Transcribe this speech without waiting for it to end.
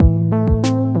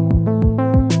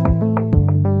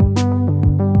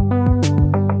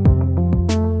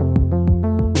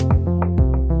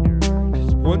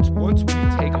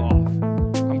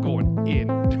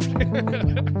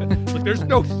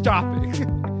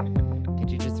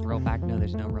back? No,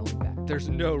 there's no rolling back. There's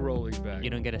no rolling back. You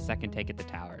don't get a second take at the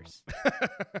towers.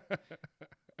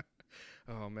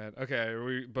 Oh man. Okay, are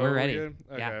we We're ready. Good?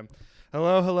 Okay. Yeah.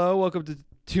 Hello. Welcome to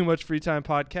Too Much Free Time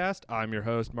Podcast. I'm your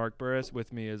host, Mark Burris.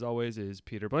 With me, as always, is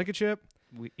Peter Blankenship.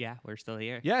 We're still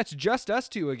here. Yeah, it's just us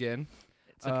two again.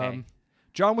 It's okay.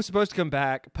 John was supposed to come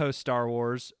back post Star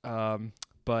Wars,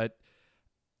 but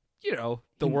the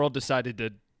world decided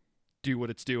to do what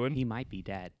it's doing. He might be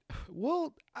dead.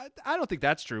 Well, I don't think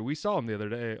that's true. We saw him the other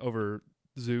day over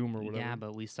Zoom or whatever. Yeah,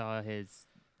 but we saw his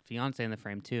fiance in the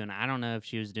frame too, and I don't know if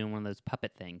she was doing one of those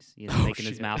puppet things, making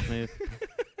his shit. mouth move.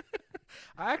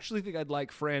 I actually think I'd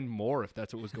like Fran more if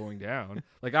that's what was going down.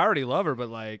 Like, I already love her, but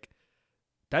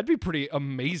that'd be pretty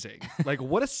amazing.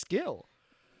 What a skill.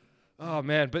 Oh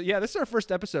man, but yeah, this is our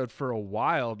first episode for a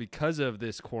while because of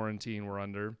this quarantine we're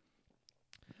under.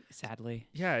 Sadly.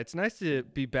 Yeah, it's nice to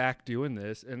be back doing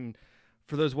this. And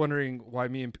for those wondering why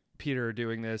me and Peter are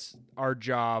doing this, our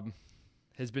job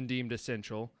has been deemed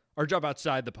essential. Our job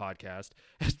outside the podcast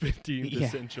has been deemed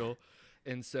essential.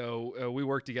 And so we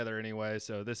work together anyway,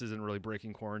 so this isn't really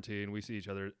breaking quarantine. We see each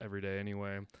other every day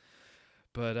anyway.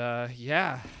 But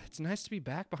yeah, it's nice to be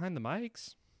back behind the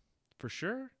mics, for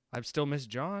sure. I've still missed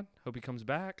John. Hope he comes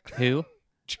back. Who?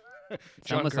 It's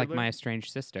John almost like Girdler. my estranged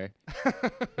sister.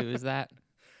 Who is that?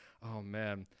 Oh,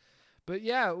 man. But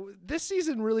yeah, this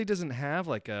season really doesn't have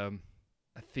a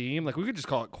theme. We could just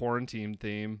call it quarantine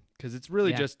theme because it's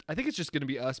really I think it's just going to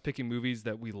be us picking movies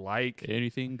that we like.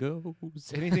 Anything goes.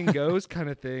 Anything goes kind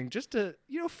of thing. Just to,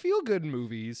 feel good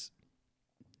movies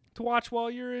to watch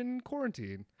while you're in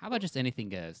quarantine. How about just anything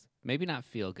goes? Maybe not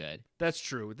feel good. That's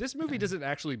true. This movie doesn't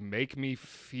actually make me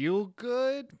feel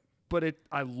good, but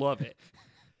I love it.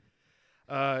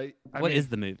 What is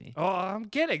the movie? Oh, I'm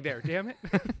getting there, damn it.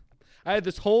 I had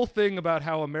this whole thing about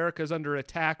how America's under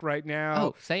attack right now.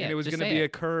 Oh, say it. And it was Just going to say be it. a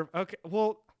curve. Okay,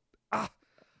 well,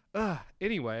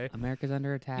 anyway. America's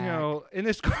under attack. In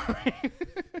this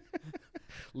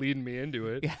leading me into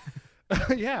it. Yeah.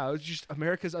 Yeah, it was just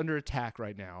America's under attack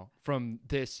right now from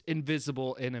this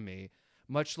invisible enemy,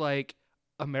 much like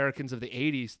Americans of the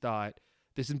 80s thought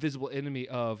this invisible enemy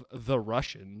of the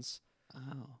Russians.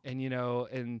 Oh. And,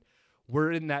 and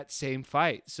we're in that same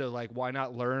fight. So, why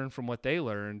not learn from what they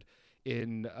learned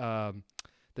in the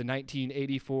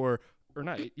 1984,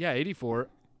 84.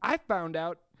 I found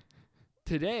out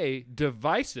today,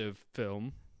 divisive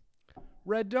film,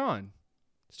 Red Dawn,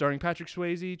 starring Patrick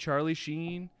Swayze, Charlie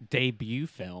Sheen. Debut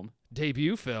film.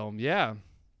 Debut film, yeah.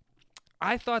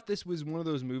 I thought this was one of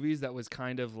those movies that was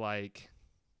kind of I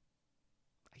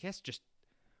guess just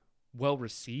well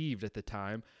received at the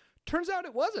time. Turns out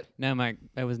it wasn't. No, Mike,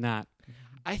 it was not.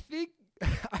 I think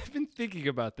I've been thinking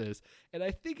about this, and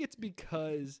I think it's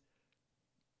because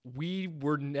we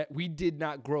did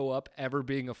not grow up ever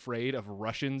being afraid of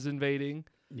Russians invading.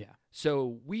 Yeah.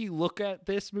 So we look at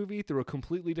this movie through a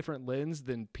completely different lens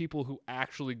than people who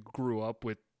actually grew up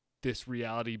with this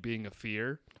reality being a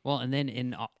fear. Well, and then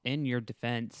in your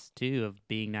defense too of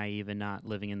being naive and not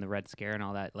living in the Red Scare and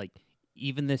all that,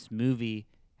 even this movie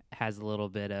has a little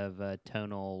bit of a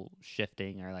tonal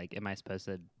shifting, or am I supposed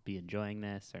to be enjoying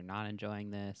this or not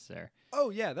enjoying this? Or Oh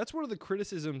yeah, that's one of the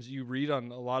criticisms you read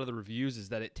on a lot of the reviews is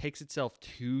that it takes itself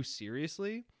too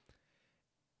seriously.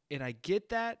 And I get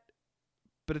that,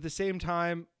 but at the same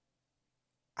time,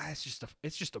 it's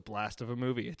just a blast of a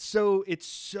movie. It's so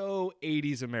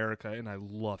 80s America, and I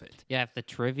love it. yeah, if the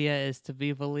trivia is to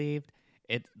be believed,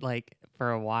 it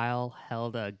for a while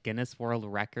held a Guinness World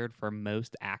Record for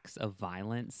most acts of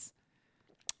violence.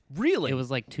 Really? It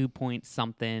was 2 point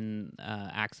something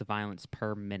acts of violence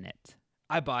per minute.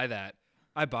 I buy that.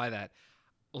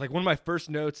 One of my first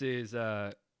notes is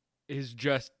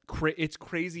just it's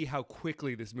crazy how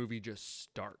quickly this movie just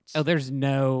starts. Oh, there's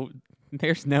no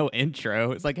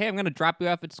intro. It's hey, I'm going to drop you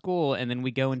off at school, and then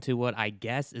we go into what I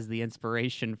guess is the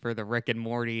inspiration for the Rick and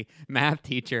Morty math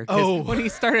teacher. 'Cause Oh. when he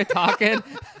started talking,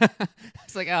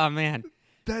 it's oh man.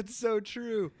 That's so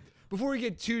true. Before we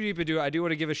get too deep into it, I do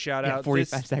want to give a shout out.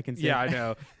 45 seconds in. Yeah, I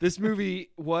know. This movie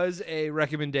was a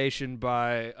recommendation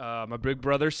by my big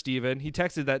brother, Steven. He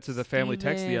texted that to the family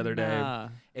text the other day,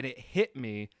 and it hit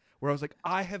me where I was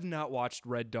I have not watched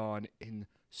Red Dawn in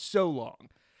so long.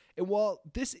 And while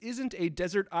this isn't a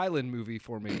desert island movie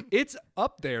for me, it's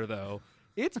up there, though.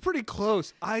 It's pretty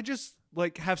close. I just,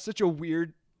 have such a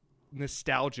weird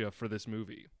nostalgia for this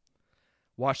movie.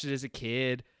 Watched it as a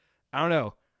kid. I don't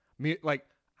know.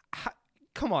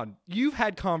 Come on. You've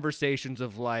had conversations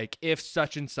of, if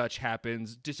such and such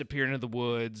happens, disappearing into the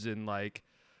woods and,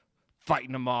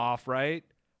 fighting them off, right?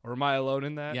 Or am I alone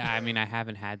in that? Yeah, I mean, I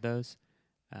haven't had those.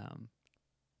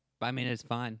 But I mean, it's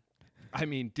fun. I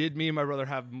mean, did me and my brother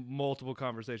have multiple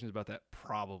conversations about that?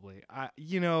 Probably.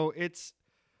 Let's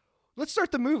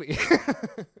start the movie.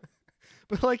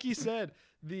 But like you said,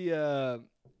 it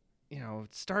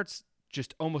starts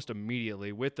just almost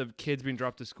immediately with the kids being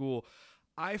dropped to school.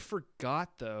 I forgot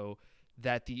though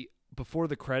that before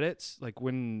the credits, like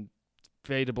when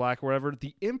fade to black or whatever,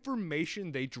 the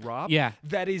information they drop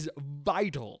that is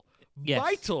vital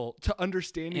to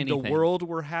understanding the world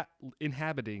we're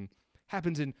inhabiting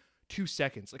happens in 2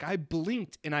 seconds. Like I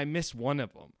blinked and I missed one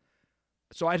of them,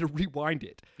 so I had to rewind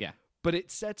it. Yeah. But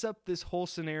it sets up this whole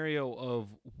scenario of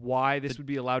why this would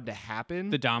be allowed to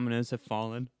happen. The dominoes have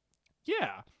fallen.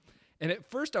 Yeah. And at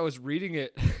first I was reading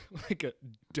it like a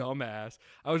dumbass.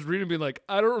 I was reading being like,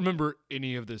 I don't remember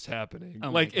any of this happening. Oh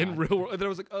like in real world. And then I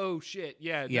was like, oh shit.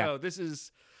 Yeah. No, this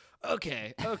is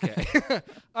okay.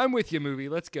 I'm with you, movie.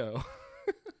 Let's go.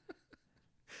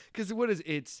 Because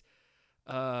it's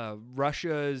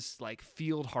Russia's like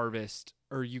field harvest,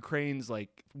 or Ukraine's like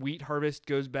wheat harvest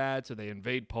goes bad, so they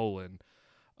invade Poland.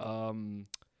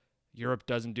 Europe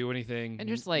doesn't do anything. And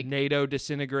just like NATO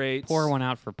disintegrates. Pour one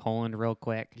out for Poland real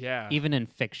quick. Yeah. Even in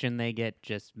fiction, they get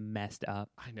just messed up.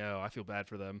 I know. I feel bad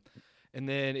for them. And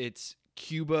then it's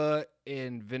Cuba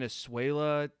and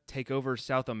Venezuela take over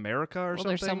South America or something.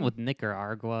 There's something with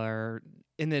Nicaragua.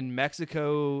 And then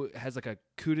Mexico has like a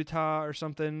coup d'etat or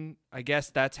something. I guess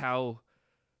that's how.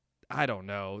 I don't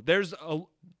know.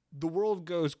 The world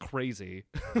goes crazy.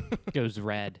 Goes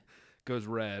red.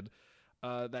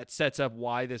 That sets up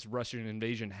why this Russian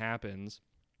invasion happens.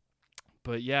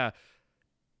 But yeah,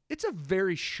 it's a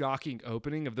very shocking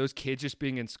opening of those kids just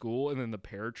being in school and then the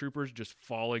paratroopers just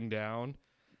falling down.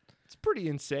 It's pretty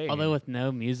insane. Although with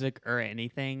no music or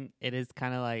anything, it is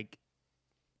kind of like,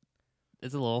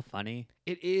 it's a little funny.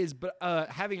 It is, but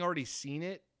having already seen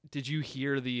it, did you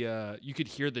hear you could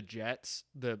hear the jets,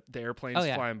 the airplanes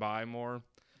flying by more?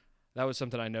 That was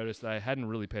something I noticed that I hadn't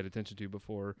really paid attention to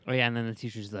before. Oh, yeah, and then the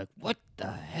teacher's like, what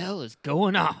the hell is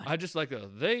going on? I just like,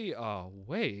 they are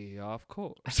way off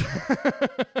course.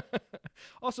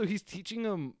 Also, he's teaching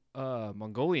them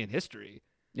Mongolian history.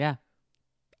 Yeah.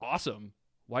 Awesome.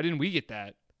 Why didn't we get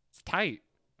that? It's tight.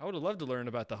 I would have loved to learn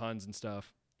about the Huns and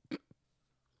stuff.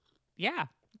 Yeah.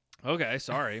 Okay,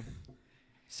 sorry.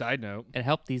 Side note. It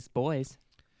helped these boys.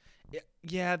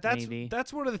 Yeah,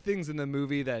 that's one of the things in the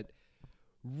movie that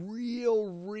real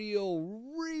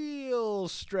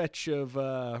stretch of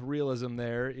realism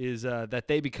there is that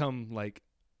they become like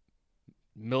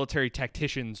military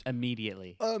tacticians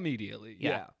immediately.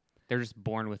 Yeah. They're just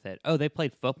born with it. Oh, they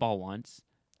played football once.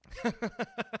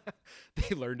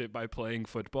 They learned it by playing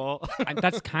football.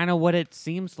 That's kind of what it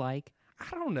seems like.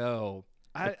 I don't know.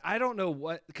 I don't know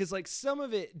what, because like some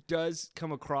of it does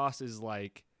come across as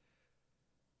like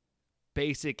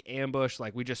basic ambush,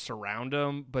 like we just surround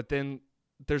them, but then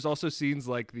there's also scenes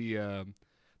like the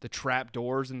trap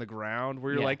doors in the ground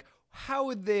where you're like, how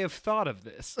would they have thought of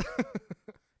this?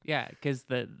 Yeah, because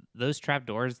those trap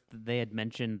doors, they had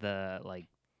mentioned the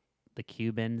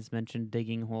Cubans mentioned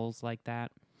digging holes like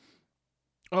that.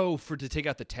 Oh, to take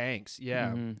out the tanks. Yeah.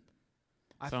 Mm-hmm.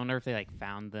 So I wonder if they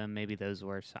found them. Maybe those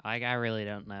were. I really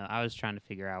don't know. I was trying to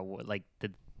figure out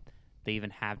did they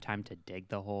even have time to dig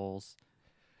the holes?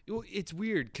 Well, it's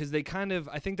weird because they kind of.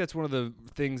 I think that's one of the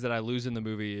things that I lose in the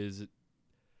movie is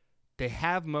they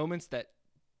have moments that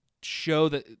show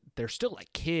that they're still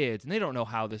like kids and they don't know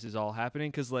how this is all happening.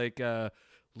 Because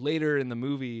later in the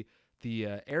movie,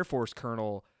 the Air Force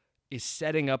colonel is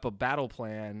setting up a battle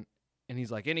plan. And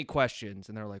he's like, any questions?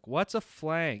 And they're like, what's a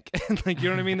flank? And you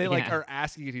know what I mean? They are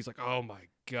asking it. He's like, oh my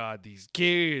God, these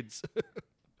kids.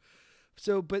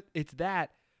 So, but it's that.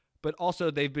 But also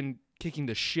they've been kicking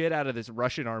the shit out of this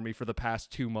Russian army for the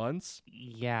past 2 months.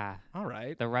 Yeah. All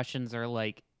right. The Russians are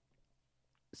like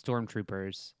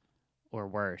stormtroopers or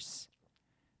worse.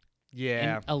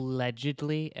 Yeah. And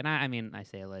allegedly, and I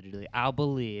say allegedly, I'll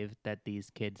believe that these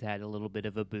kids had a little bit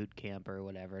of a boot camp or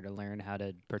whatever to learn how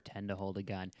to pretend to hold a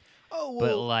gun. Oh,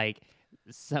 well. But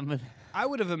some of I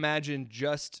would have imagined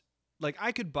just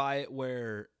I could buy it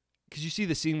where, because you see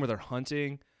the scene where they're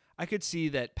hunting, I could see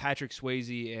that Patrick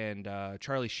Swayze and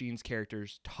Charlie Sheen's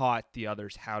characters taught the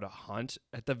others how to hunt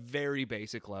at the very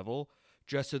basic level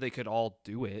just so they could all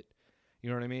do it. You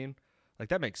know what I mean?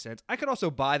 That makes sense. I could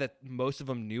also buy that most of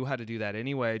them knew how to do that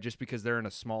anyway, just because they're in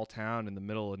a small town in the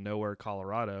middle of nowhere,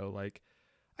 Colorado.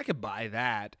 I could buy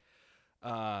that.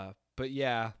 But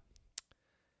yeah,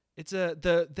 it's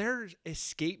their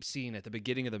escape scene at the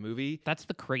beginning of the movie. That's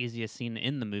the craziest scene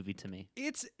in the movie to me.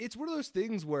 It's one of those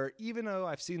things where even though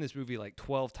I've seen this movie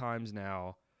 12 times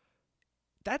now,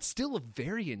 that's still a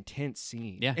very intense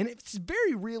scene. Yeah. And it's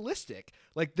very realistic.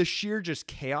 Like the sheer just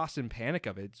chaos and panic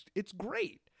of it. It's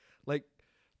great. Like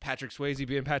Patrick Swayze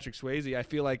being Patrick Swayze, I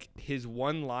feel like his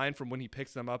one line from when he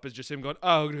picks them up is just him going,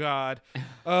 "Oh God,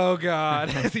 oh God,"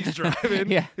 as he's driving.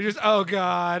 Yeah. He's just, "Oh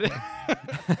God."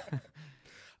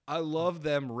 I love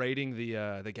them raiding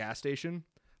the gas station.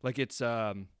 Like it's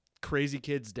Crazy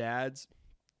Kid's dad's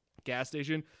gas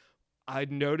station. I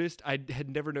had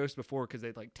never noticed before because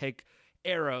they'd like take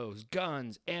arrows,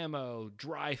 guns, ammo,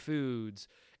 dry foods,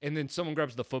 and then someone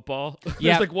grabs the football. Yeah.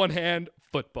 There's like one hand,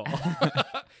 football.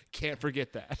 Can't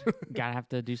forget that. Gotta have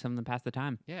to do something to pass the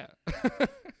time. Yeah.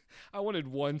 I wanted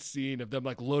one scene of them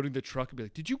like loading the truck and be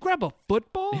like, "Did you grab a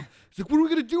football?" It's like, "What are we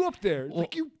gonna do up there?" It's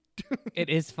like you. It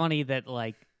is funny that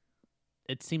like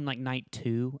it seemed like night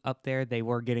 2 up there, they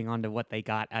were getting onto what they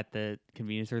got at the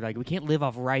convenience store. Like, we can't live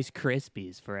off Rice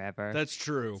Krispies forever. That's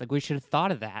true. It's like, we should have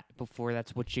thought of that before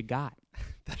that's what you got.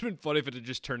 That'd been funny if it had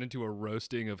just turned into a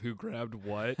roasting of who grabbed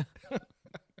what.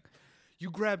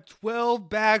 You grabbed 12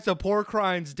 bags of pork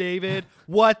rinds, David.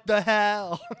 What the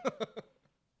hell?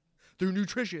 They're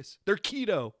nutritious. They're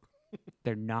keto.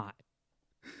 They're not.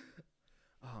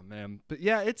 Oh, man. But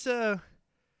yeah, it's a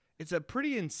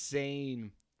pretty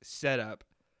insane setup.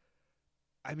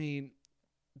 I mean,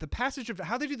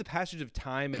 how they do the passage of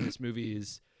time in this movie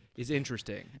is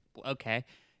interesting. Okay.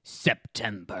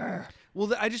 September.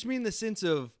 Well, I just mean the sense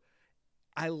of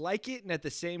I like it, and at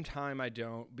the same time I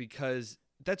don't, because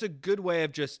that's a good way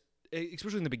of just,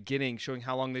 especially in the beginning, showing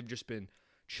how long they've just been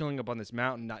chilling up on this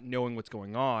mountain, not knowing what's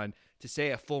going on. To say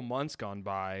a full month's gone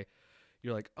by,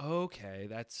 you're like, okay,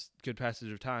 that's good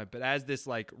passage of time. But as this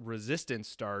like resistance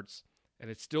starts,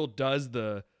 and it still does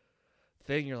the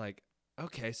thing, you're like,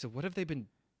 okay, so what have they been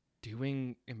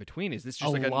doing in between? Is this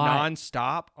just like a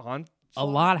non-stop on? A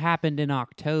lot happened in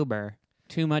October.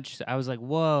 Too much. I was like,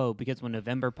 whoa, because when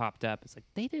November popped up, it's like,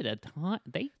 they did a ton.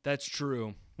 That's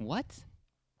true. What?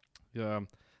 Yeah.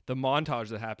 The montage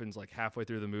that happens like halfway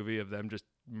through the movie of them just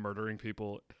murdering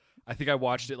people. I think I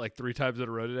watched it like 3 times in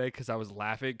a row today because I was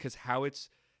laughing because how it's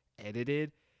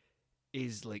edited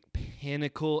is like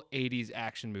pinnacle 80s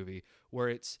action movie where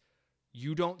it's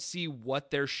you don't see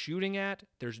what they're shooting at.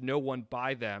 There's no one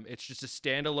by them. It's just a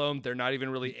standalone. They're not even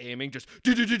really aiming. Just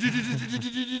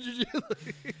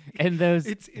and those.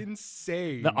 It's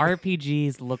insane. The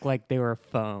RPGs look like they were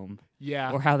foam.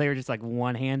 Yeah. Or how they were just like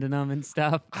one-handing them and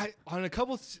stuff. On a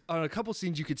couple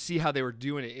scenes you could see how they were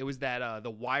doing it. It was that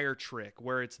the wire trick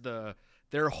where it's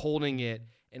they're holding it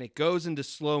and it goes into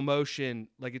slow motion.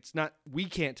 Like it's not, we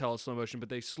can't tell it's slow motion, but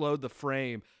they slowed the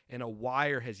frame and a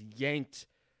wire has yanked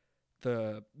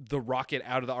the rocket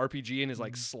out of the RPG and is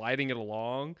like sliding it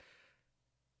along.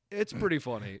 It's pretty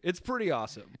funny. It's pretty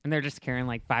awesome. And they're just carrying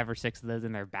like 5 or 6 of those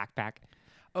in their backpack.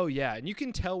 Oh yeah, and you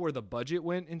can tell where the budget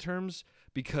went in terms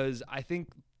because I think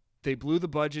they blew the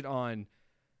budget on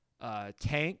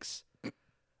tanks.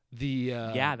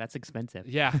 Yeah, that's expensive.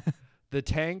 Yeah. The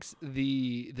tanks,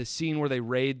 the scene where they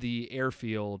raid the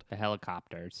airfield, the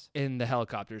helicopters.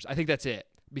 I think that's it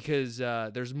because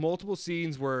there's multiple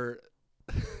scenes where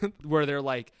where they're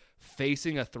like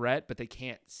facing a threat, but they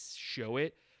can't show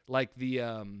it. Like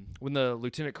when the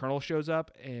lieutenant colonel shows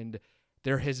up and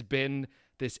there has been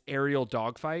this aerial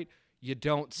dogfight, you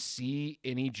don't see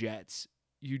any jets.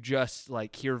 You just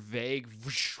like hear vague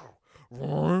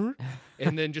and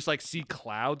then just like see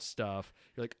cloud stuff.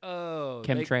 You're like, oh,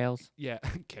 chemtrails. Yeah,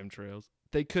 chemtrails.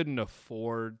 They couldn't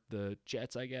afford the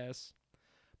jets, I guess.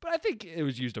 But I think it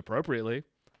was used appropriately.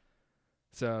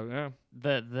 So, yeah.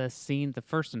 The scene, the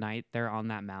first night, they're on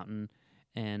that mountain,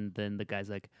 and then the guy's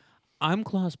like, I'm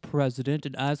class president,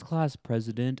 and as class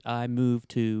president, I move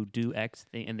to do X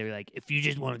thing. And they're like, if you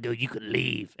just want to go, you could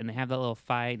leave. And they have that little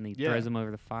fight, and he throws him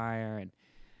over the fire. And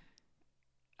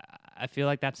I feel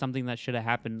like that's something that should have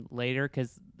happened later,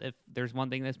 because if there's one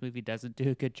thing this movie doesn't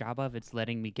do a good job of, it's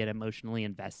letting me get emotionally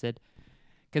invested.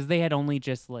 Because they had only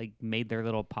just like made their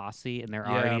little posse, and they're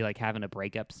already like having a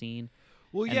breakup scene.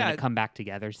 Well, and then a come back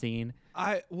together scene.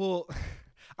 I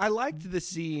liked the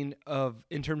scene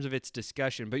in terms of its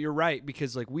discussion, but you're right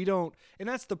because like we don't, and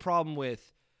that's the problem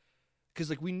with, because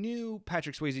like we knew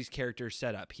Patrick Swayze's character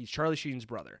set up. He's Charlie Sheen's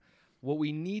brother. What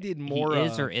we needed more he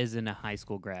is or isn't a high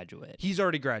school graduate. He's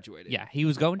already graduated. Yeah, he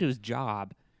was going to his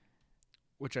job,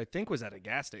 which I think was at a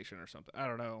gas station or something. I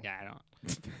don't know. Yeah, I don't.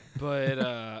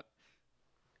 But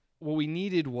what we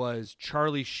needed was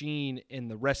Charlie Sheen and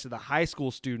the rest of the high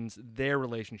school students, their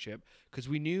relationship, because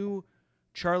we knew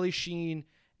Charlie Sheen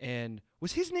and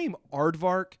was his name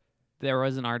Aardvark? There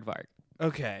was an Aardvark.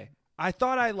 Okay. I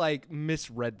thought I like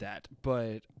misread that,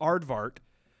 but Aardvark,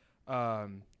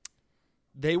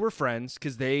 they were friends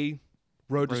because they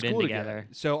rode to Rode in school together.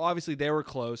 So obviously they were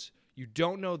close. You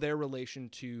don't know their relation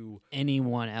to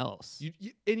anyone else.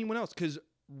 Anyone else, because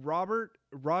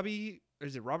Robbie,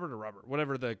 is it Robert or Robert?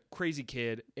 Whatever, the crazy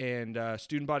kid and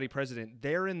student body president,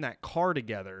 they're in that car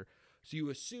together. So you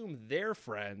assume they're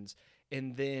friends.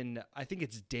 And then I think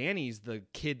it's Danny's the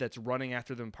kid that's running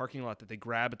after them in the parking lot that they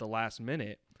grab at the last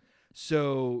minute.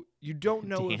 So you don't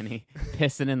know Danny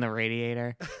pissing in the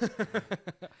radiator.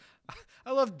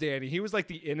 I love Danny. He was like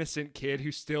the innocent kid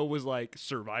who still was like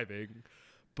surviving.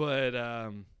 But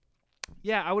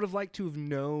yeah, I would have liked to have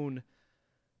known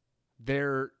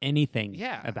their anything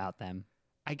Yeah. about them.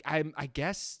 I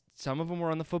guess some of them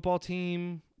were on the football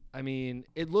team. I mean,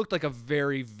 it looked like a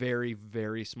very, very,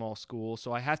 very small school,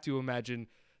 so I have to imagine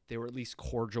they were at least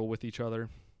cordial with each other.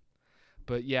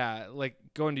 But yeah, like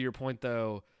going to your point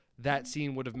though, that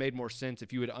scene would have made more sense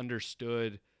if you had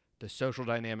understood the social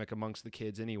dynamic amongst the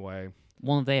kids anyway.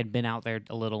 Well, if they had been out there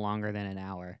a little longer than an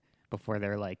hour before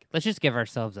they're like, let's just give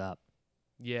ourselves up.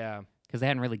 Yeah. Because they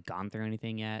hadn't really gone through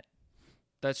anything yet.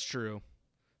 That's true.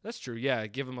 That's true. Yeah,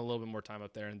 give them a little bit more time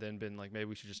up there and then been like, maybe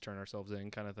we should just turn ourselves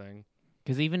in kind of thing.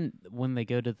 Because even when they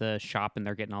go to the shop and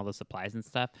they're getting all the supplies and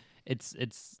stuff, it's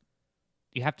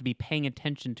you have to be paying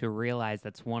attention to realize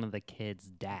that's one of the kids'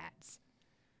 dads.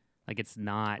 Like, it's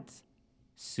not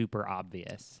super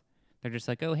obvious. They're just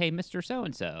like, oh, hey, Mr.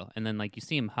 So-and-so. And then, like, you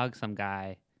see him hug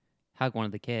one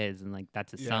of the kids, and, like,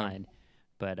 that's his son.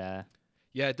 But,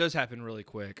 yeah, it does happen really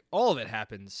quick. All of it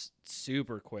happens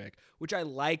super quick, which I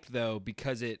like, though,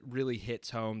 because it really hits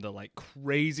home the, like,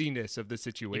 craziness of the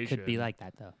situation. It could be like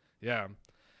that, though. Yeah.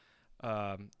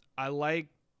 I like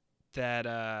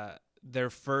that their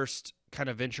first kind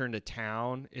of venture into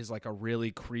town is, like, a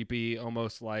really creepy,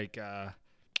 almost like, I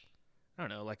don't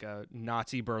know, like a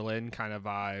Nazi Berlin kind of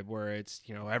vibe where it's,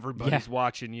 you know, everybody's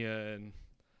watching you and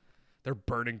they're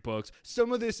burning books.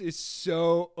 Some of this is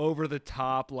so over the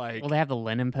top, like... Well, they have the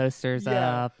Lenin posters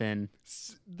up and...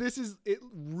 It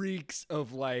reeks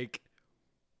of, like,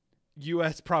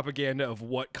 U.S. propaganda of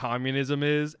what communism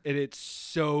is, and it's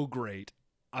so great.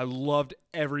 I loved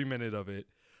every minute of it.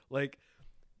 Like,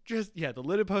 just, the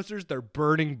Lenin posters, they're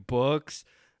burning books,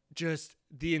 just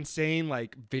the insane,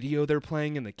 like, video they're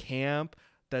playing in the camp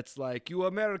that's like, you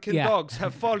American dogs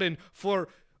have fallen for...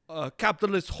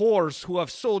 capitalist whores who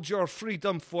have sold your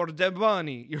freedom for their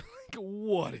money. You're like,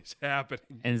 what is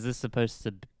happening? And is this supposed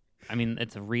to... I mean,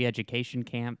 it's a re-education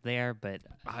camp there, but...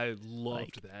 I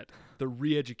loved that. The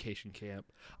re-education camp.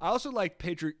 I also like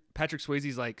Patrick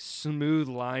Swayze's, like, smooth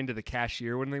line to the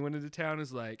cashier when they went into town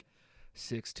is like,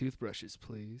 6 toothbrushes,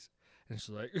 please. And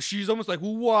she's almost like,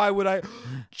 why would I...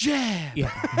 Jab!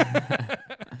 Yeah.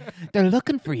 They're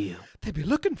looking for you. They'd be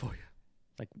looking for you.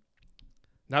 Like...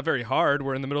 Not very hard.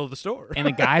 We're in the middle of the store. And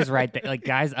the guy's right there. Like,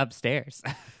 guy's upstairs.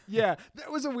 Yeah,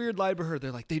 that was a weird line for her.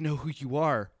 They're like, they know who you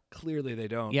are. Clearly they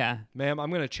don't. Yeah. Ma'am, I'm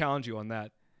going to challenge you on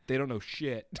that. They don't know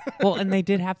shit. Well, and they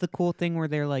did have the cool thing where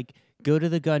they're like, go to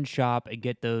the gun shop and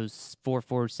get those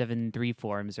 4473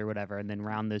 forms or whatever, and then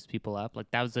round those people up.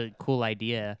 Like, that was a cool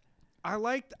idea. I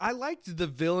liked the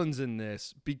villains in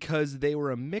this because they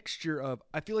were a mixture of...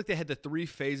 I feel like they had the 3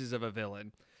 phases of a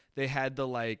villain. They had the,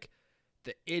 like...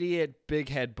 The idiot big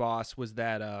head boss was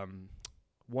that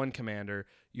one commander.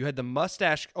 You had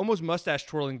the almost mustache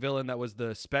twirling villain that was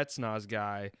the Spetsnaz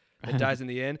guy that dies in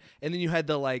the end. And then you had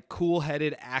the like cool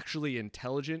headed, actually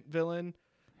intelligent villain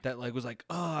that like was like,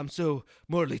 oh, I'm so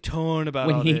morally torn about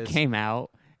when all he this. Came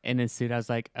out in his suit, I was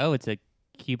like, oh, it's a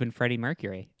Cuban Freddie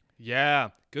Mercury. Yeah,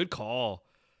 good call.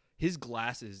 His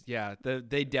glasses,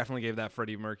 they definitely gave that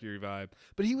Freddie Mercury vibe.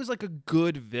 But he was like a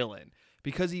good villain.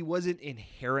 Because he wasn't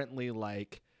inherently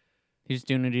like... He was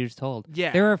doing what he was told.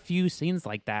 Yeah. There are a few scenes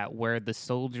like that where the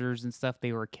soldiers and stuff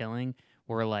they were killing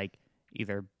were like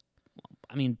either...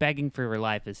 I mean, begging for your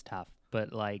life is tough.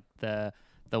 But like the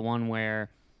one where...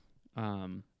 Are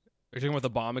you talking about the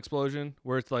bomb explosion?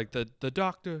 Where it's like, the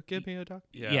doctor, give me a doctor?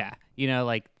 Yeah. You know,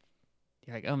 like...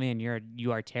 You're like, oh man,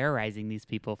 you are terrorizing these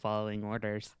people following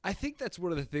orders. I think that's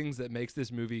one of the things that makes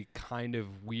this movie kind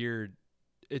of weird,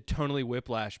 tonally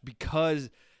whiplash, because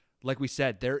like we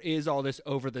said, there is all this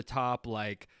over the top,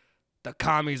 like the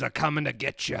commies are coming to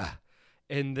get you,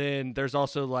 and then there's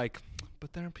also like,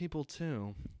 but there are people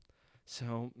too,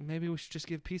 so maybe we should just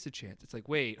give peace a chance. It's like,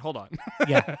 wait, hold on.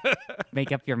 Yeah,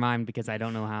 make up your mind because I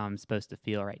don't know how I'm supposed to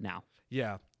feel right now.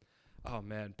 Yeah. Oh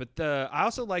man, but I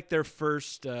also like their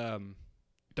first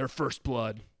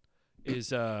blood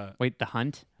is wait, the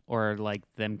hunt. Or like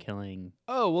them killing.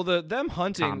 Oh, well, them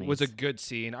hunting commies. Was a good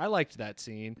scene. I liked that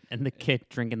scene. And the kid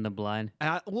drinking the blood.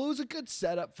 Well, it was a good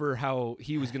setup for how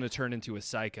he was going to turn into a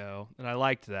psycho, and I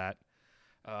liked that.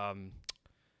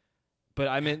 But But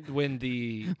I meant when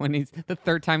when he's the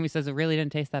third time he says it really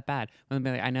didn't taste that bad. When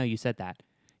they're like, I know you said that.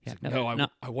 Yeah, no,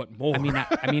 I want more.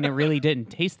 I mean, it really didn't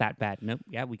taste that bad. Nope.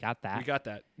 Yeah, we got that. We got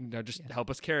that. Now just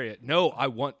help us carry it. No, I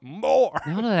want more.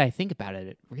 Now that I think about it,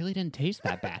 it really didn't taste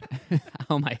that bad.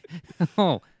 Oh my.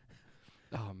 Oh.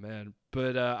 Oh man.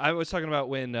 But I was talking about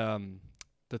when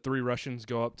the three Russians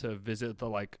go up to visit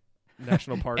the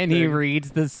national park and thing. he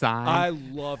reads the sign. I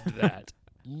loved that.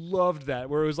 Loved that.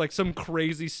 Where it was like some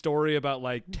crazy story about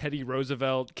like Teddy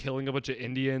Roosevelt killing a bunch of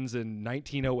Indians in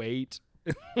 1908.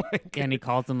 And he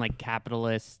calls them like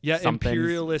capitalist,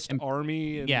 imperialist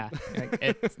army. And yeah,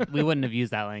 we wouldn't have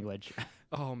used that language.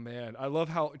 Oh man, I love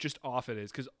how just off it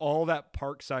is because all that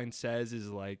park sign says is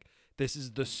like this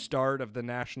is the start of the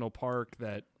national park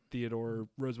that Theodore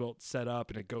Roosevelt set up,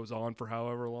 and it goes on for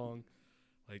however long.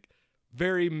 Like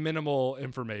very minimal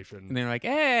information. And they're like,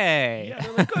 "Hey, yeah,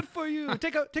 they're like, good for you.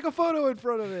 Take a photo in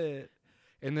front of it."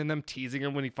 And then them teasing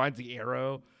him when he finds the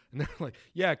arrow, and they're like,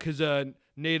 "Yeah, because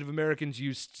Native Americans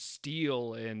used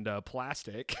steel and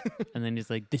plastic." And then he's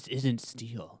like, "This isn't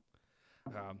steel."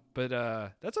 But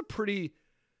that's a pretty.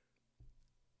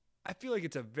 I feel like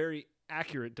it's a very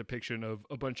accurate depiction of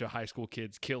a bunch of high school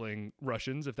kids killing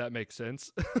Russians, if that makes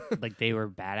sense. Like they were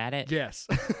bad at it? Yes.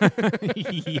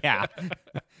 Yeah.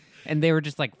 And they were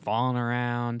just like falling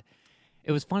around.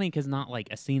 It was funny because not like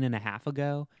a scene and a half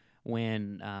ago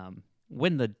when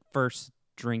the first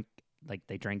drink, like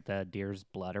they drank the deer's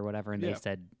blood or whatever, and they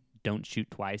said, don't shoot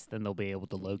twice, then they'll be able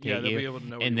to locate you. Yeah, they'll be able to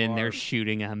know and where then you they're are.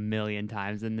 shooting 1,000,000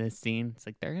 times in this scene. It's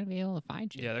like they're going to be able to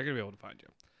find you. Yeah, they're going to be able to find you.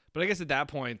 But I guess at that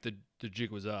point, the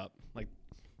jig was up. Like,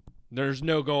 there's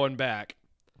no going back.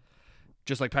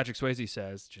 Just like Patrick Swayze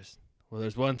says, well,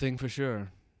 there's one thing for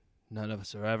sure. None of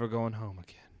us are ever going home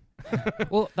again.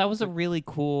 Well, that was a really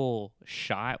cool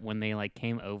shot when they like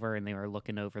came over and they were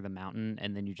looking over the mountain,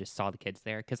 and then you just saw the kids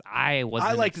there. Because I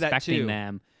wasn't expecting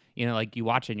them. You know, like you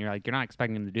watch it and you're like, you're not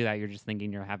expecting them to do that. You're just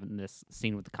thinking you're having this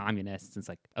scene with the communists. It's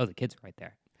like, oh, the kids are right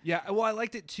there. Yeah, well, I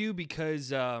liked it too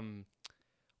because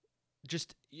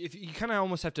just if you kind of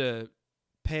almost have to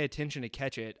pay attention to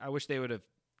catch it. I wish they would have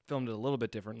filmed it a little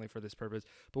bit differently for this purpose.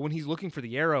 But when he's looking for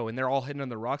the arrow and they're all hidden on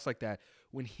the rocks like that,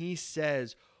 when he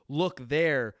says, "Look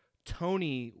there,"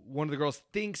 Tony, one of the girls,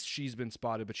 thinks she's been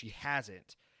spotted, but she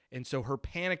hasn't. And so her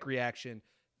panic reaction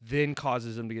then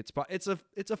causes him to get spotted.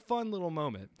 It's a fun little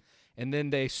moment. And then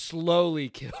they slowly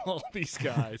kill all these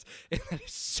guys. And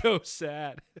it's so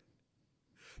sad.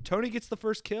 Tony gets the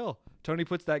first kill. Tony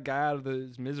puts that guy out of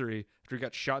his misery after he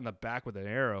got shot in the back with an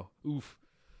arrow. Oof.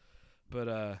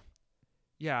 But,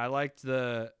 yeah, I liked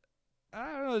I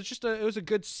don't know, it was a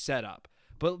good setup.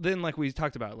 But then, like we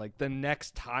talked about, like the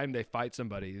next time they fight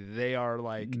somebody, they are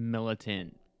like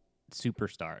militant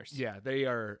superstars. Yeah, they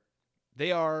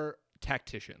are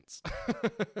tacticians.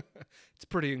 It's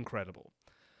pretty incredible.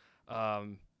 I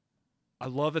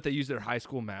love that they use their high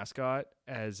school mascot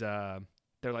as their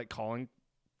like calling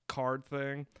card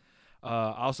thing.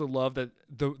 I also love that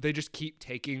they just keep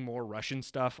taking more Russian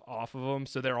stuff off of them,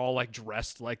 so they're all like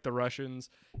dressed like the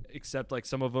Russians, except like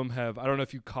some of them have. I don't know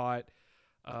if you caught.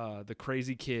 The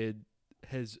crazy kid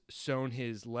has sewn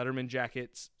his Letterman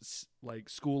jacket's like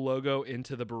school logo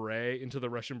into the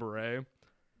Russian beret.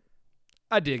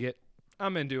 I dig it.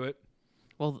 I'm into it.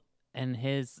 Well, and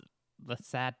the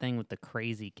sad thing with the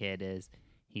crazy kid is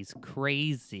he's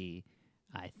crazy,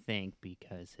 I think,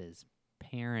 because his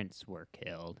parents were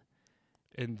killed.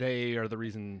 And they are the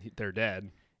reason they're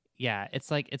dead. Yeah, it's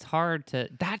like it's hard to.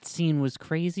 That scene was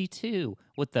crazy too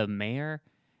with the mayor,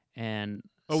 and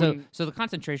so the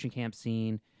concentration camp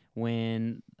scene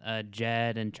when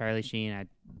Jed and Charlie Sheen.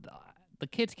 The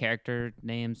kids' character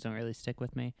names don't really stick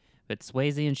with me, but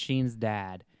Swayze and Sheen's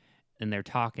dad, and they're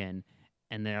talking,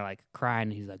 and they're like crying.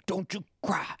 And he's like, "Don't you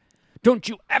cry! Don't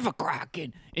you ever cry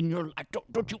again in your life!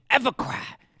 Don't you ever cry!"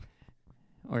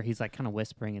 Or he's like kind of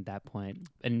whispering at that point,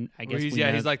 and I guess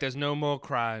he's like, "There's no more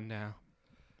crying now.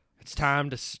 It's time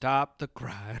to stop the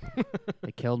crying."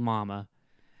 They killed Mama,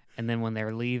 and then when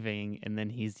they're leaving, and then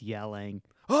he's yelling,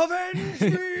 "Avenge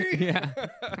me!" Yeah.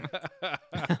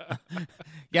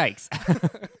 Yikes!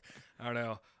 I don't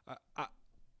know. I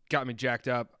got me jacked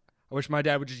up. I wish my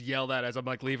dad would just yell that as I'm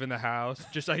like leaving the house.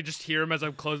 I just hear him as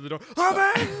I'm closing the door.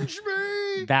 "Avenge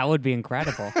me!" That would be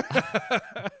incredible.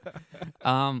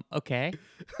 Okay.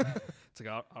 It's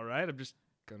like, all right, I'm just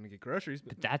going to get groceries.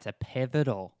 But that's a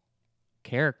pivotal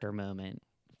character moment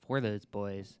for those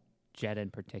boys, Jed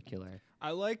in particular.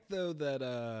 I like, though,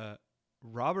 that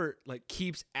Robert like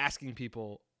keeps asking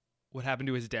people what happened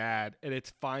to his dad, and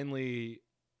it's finally,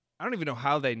 I don't even know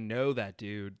how they know that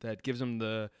dude that gives him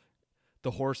the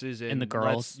the horses And the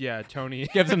girls. Tony.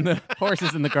 Gives them the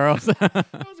horses and the girls. I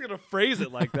was gonna phrase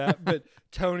it like that, but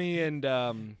Tony and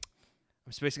I'm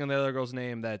spacing on the other girl's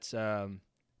name. That's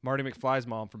Marty McFly's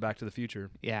mom from Back to the Future.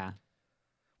 Yeah.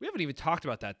 We haven't even talked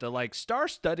about that. The like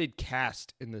star-studded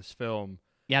cast in this film.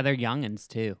 Yeah, they're youngins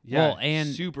too. Yeah, well, and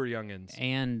super youngins.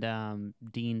 And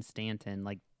Dean Stanton,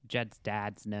 like Jed's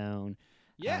dad's known.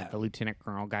 Yeah, the lieutenant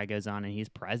colonel guy goes on and he's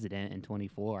president in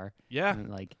 24. Yeah,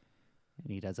 and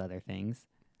he does other things.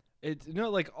 It's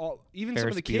like even Ferris some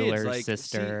of the kids, Bueller's like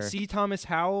sister. C. Thomas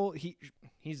Howell.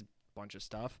 He's a bunch of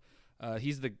stuff.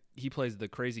 He plays the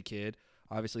crazy kid.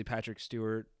 Obviously, Patrick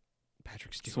Swayze.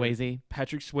 Patrick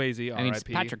Swayze. I mean,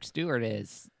 R.I.P. Patrick Stewart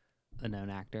is a known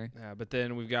actor. Yeah, but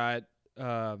then we've got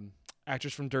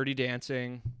actress from Dirty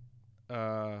Dancing,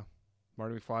 Marty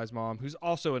McFly's mom, who's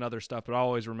also in other stuff, but I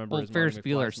always remember as Ferris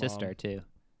Marty Bueller's McFly's sister too.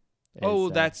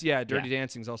 Dirty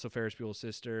Dancing's also Ferris Bueller's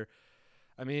sister.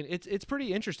 I mean, it's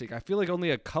pretty interesting. I feel like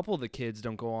only a couple of the kids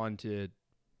don't go on to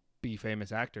be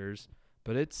famous actors,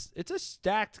 but it's a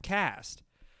stacked cast,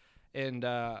 and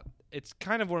it's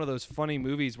kind of one of those funny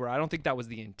movies where I don't think that was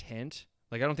the intent.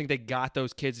 Like, I don't think they got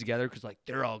those kids together because like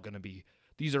they're all gonna be.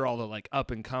 These are all the like up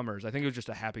and comers. I think it was just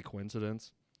a happy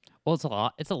coincidence. Well,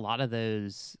 it's a lot of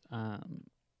those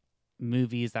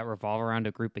movies that revolve around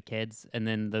a group of kids, and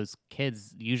then those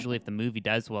kids usually, if the movie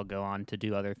does well, go on to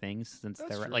do other things. Since That's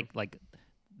they're true. like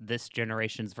this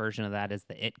generation's version of that is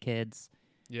the It Kids.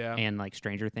 Yeah, And like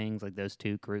Stranger Things, like those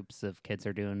two groups of kids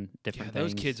are doing different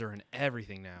things. those kids are in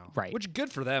everything now, Right? Which good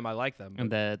for them. I like them.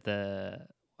 And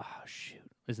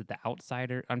is it the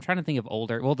Outsider? I'm trying to think of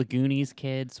older. Well, the Goonies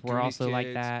kids were Goonies also like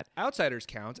kids. that. Outsiders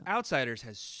counts. Outsiders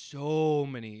has so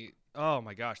many. Oh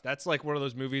my gosh, that's like one of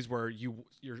those movies where you're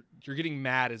getting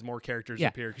mad as more characters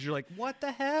appear because you're like, what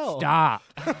the hell? Stop.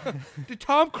 Did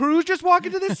Tom Cruise just walk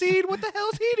into the scene? What the hell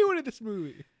is he doing in this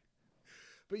movie?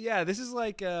 But yeah, this is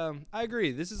like I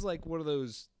agree. This is like one of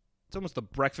those. It's almost the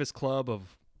Breakfast Club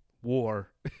of war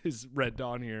is Red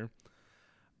Dawn here.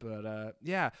 But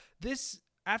yeah, this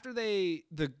after the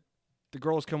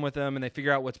girls come with them and they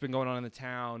figure out what's been going on in the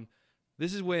town.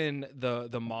 This is when the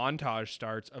montage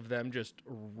starts of them just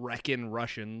wrecking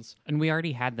Russians. And we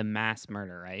already had the mass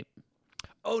murder, right?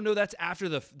 Oh no, that's after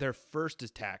their first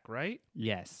attack, right?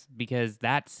 Yes, because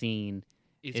that scene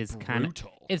is kind of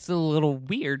brutal. It's a little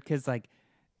weird because like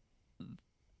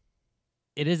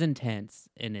it is intense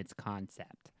in its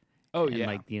concept. Oh and, yeah,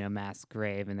 like mass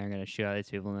grave, and they're gonna shoot all these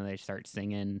people, and then they start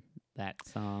singing that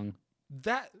song.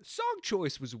 That song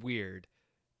choice was weird.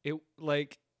 It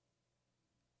like.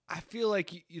 I feel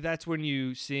like that's when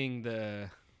you sing the.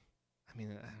 I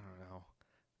mean,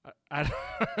 I don't know.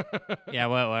 Yeah,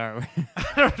 what? I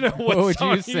don't know what would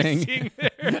song you sing?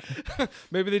 there.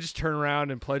 Maybe they just turn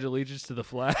around and pledge allegiance to the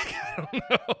flag. I don't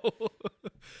know.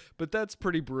 But that's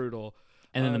pretty brutal.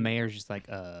 And then the mayor's just like,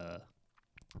 I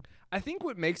think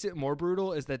what makes it more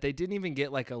brutal is that they didn't even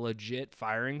get like a legit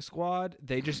firing squad.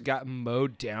 They just got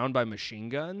mowed down by machine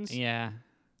guns. Yeah.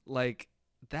 Like,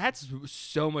 that's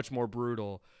so much more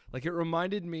brutal. Like, it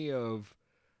reminded me of,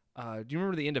 do you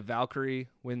remember the end of Valkyrie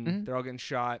when they're all getting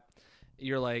shot?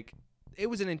 You're like, it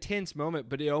was an intense moment,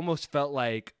 but it almost felt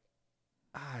like,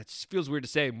 it just feels weird to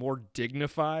say, more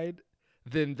dignified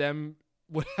than them.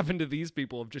 What happened to these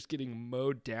people of just getting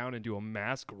mowed down into a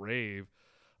mass grave?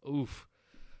 Oof.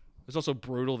 It was also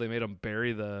brutal. They made them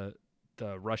bury the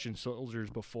Russian soldiers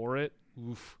before it.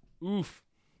 Oof. Oof.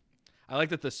 I like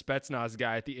that the Spetsnaz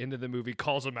guy at the end of the movie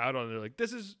calls him out on it. They're like,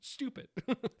 this is stupid.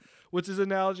 What's his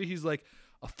analogy? He's like,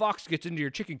 a fox gets into your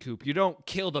chicken coop. You don't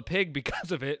kill the pig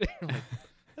because of it. Like,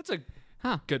 that's a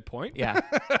good point. Yeah.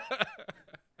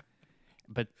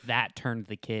 But that turned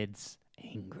the kids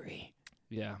angry.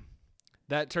 Yeah.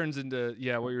 That turns into,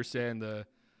 what you're saying, the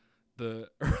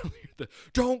earlier,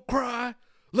 don't cry,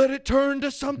 let it turn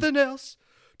to something else.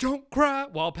 Don't cry.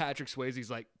 While Patrick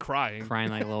Swayze's like crying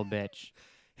like a little bitch.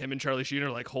 Him and Charlie Sheen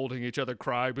are like holding each other,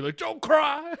 cry, be like, don't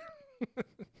cry.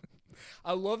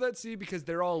 I love that scene because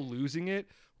they're all losing it.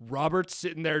 Robert's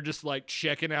sitting there just like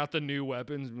checking out the new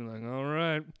weapons and being like, all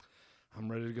right, I'm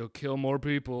ready to go kill more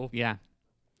people. Yeah.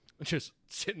 Just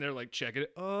sitting there like checking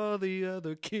it. All the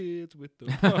other kids with the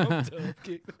pumped up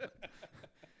kicks.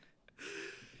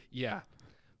 Yeah.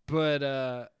 But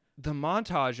the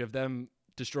montage of them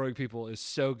destroying people is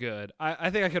so good. I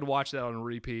think I could watch that on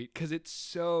repeat because it's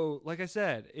so, like I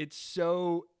said, it's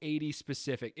so 80s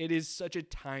specific. It is such a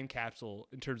time capsule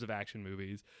in terms of action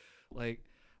movies. Like,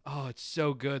 oh, it's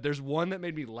so good. There's one that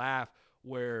made me laugh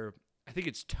where I think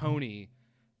it's Tony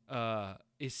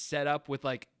is set up with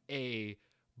like a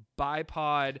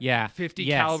bipod 50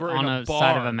 caliber on in a barn.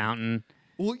 side of a mountain.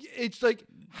 Well, it's like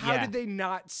How did they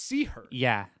not see her?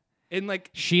 Yeah. And like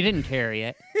she didn't carry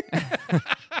it.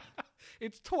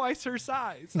 It's twice her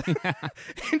size.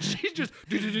 And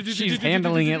she's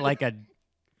handling it like a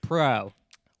pro.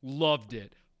 Loved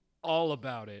it. All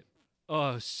about it.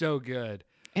 Oh, so good.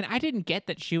 And I didn't get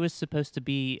that she was supposed to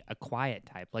be a quiet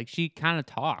type. Like, she kind of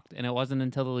talked, and it wasn't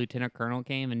until the lieutenant colonel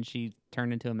came and she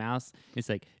turned into a mouse. It's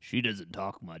like, she doesn't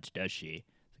talk much, does she?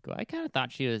 It's like, well, I kind of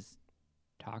thought she was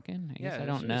talking. I guess I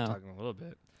don't know. She was talking a little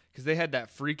bit. Because they had that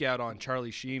freak out on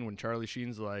Charlie Sheen when Charlie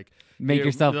Sheen's like, make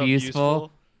yourself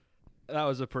useful. That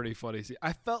was a pretty funny scene.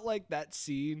 I felt like that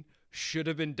scene should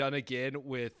have been done again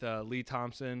with Lee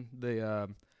Thompson, the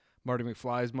Marty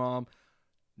McFly's mom,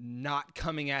 not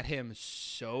coming at him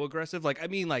so aggressive. Like, I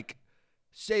mean, like,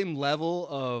 same level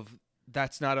of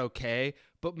that's not okay,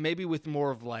 but maybe with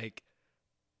more of like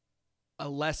a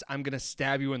less I'm going to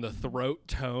stab you in the throat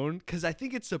tone. Because I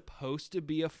think it's supposed to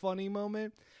be a funny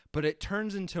moment, but it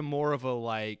turns into more of a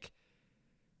like,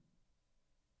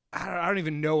 I don't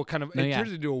even know what kind of,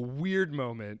 turns into a weird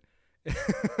moment.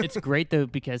 It's great though,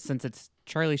 because since it's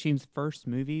Charlie Sheen's first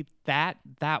movie, that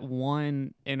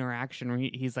one interaction where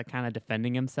he's like kind of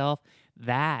defending himself,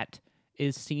 that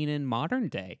is seen in modern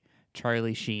day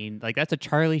Charlie Sheen. Like, that's a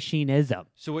Charlie Sheenism.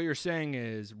 So what you're saying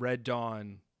is Red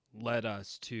Dawn led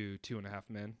us to 2.5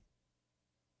 Men?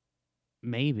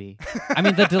 Maybe. I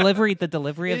mean, the delivery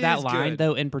of that line good.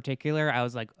 though, in particular, I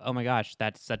was like, oh my gosh,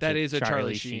 that's such that a is a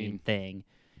Charlie Sheen thing.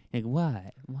 Like,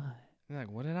 what?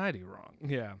 Like, what did I do wrong?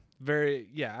 Yeah.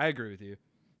 I agree with you.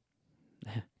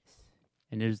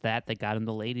 And it was that got him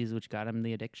the ladies, which got him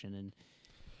the addiction. And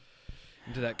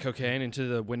into that cocaine, into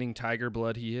the winning tiger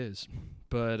blood he is.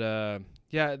 But,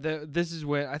 this is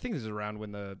when, I think this is around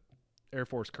when the Air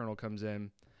Force colonel comes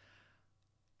in.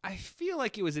 I feel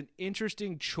like it was an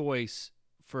interesting choice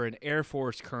for an Air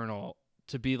Force colonel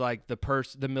to be like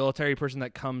the military person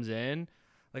that comes in.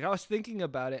 Like, I was thinking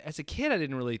about it. As a kid, I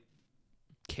didn't really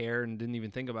care and didn't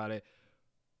even think about it.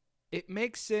 It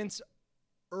makes sense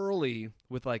early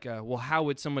with like, how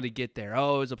would somebody get there?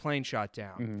 Oh, it was a plane shot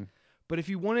down. Mm-hmm. But if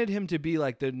you wanted him to be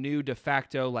like the new de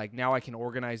facto, like, now I can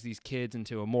organize these kids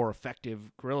into a more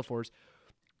effective guerrilla force,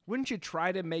 wouldn't you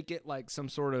try to make it like some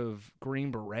sort of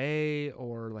Green Beret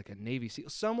or like a Navy SEAL?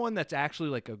 Someone that's actually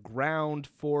like a ground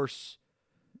force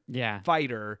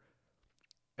fighter,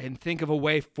 and think of a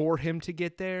way for him to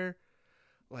get there.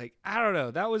 Like, I don't know.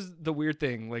 That was the weird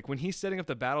thing. Like, when he's setting up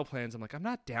the battle plans, I'm like, I'm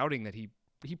not doubting that he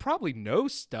probably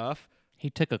knows stuff. He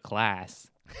took a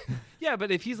class. Yeah,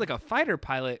 but if he's like a fighter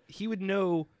pilot, he would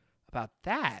know about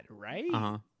that, right?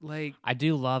 Uh-huh. Like, I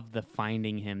do love the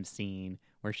finding him scene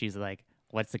where she's like,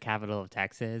 what's the capital of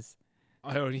Texas?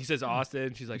 Oh, and he says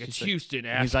Austin. She's like, it's Houston,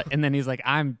 and he's like,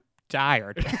 I'm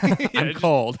tired. Yeah, I'm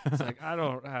cold. It's like, I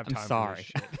don't have time. I'm sorry.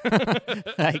 For this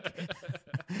shit. Like,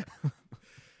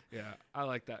 yeah, I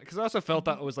like that, because I also felt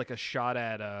that it was like a shot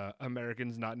at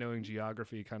Americans not knowing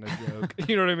geography kind of joke.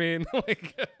 You know what I mean?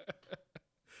 Like,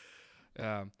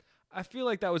 I feel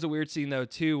like that was a weird scene though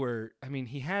too, where, I mean,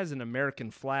 he has an American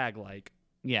flag like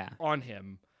on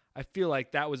him. I feel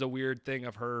like that was a weird thing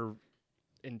of her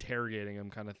interrogating him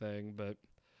kind of thing, but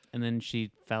and then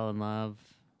she fell in love.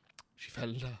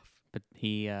 But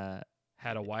he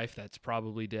had a wife that's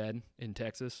probably dead in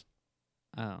Texas.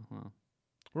 Oh, well.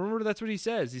 Remember, that's what he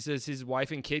says. He says his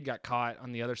wife and kid got caught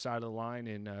on the other side of the line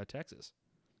in Texas.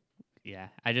 Yeah,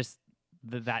 I just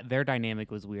that their dynamic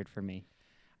was weird for me.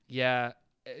 Yeah,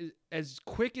 as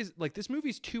quick as, like, this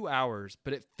movie's 2 hours,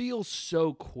 but it feels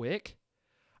so quick.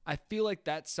 I feel like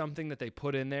that's something that they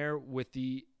put in there with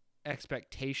the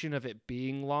expectation of it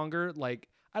being longer. Like,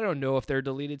 I don't know if they're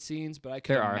deleted scenes, but I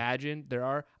could imagine there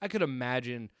are. I could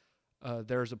imagine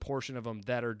there's a portion of them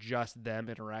that are just them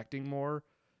interacting more.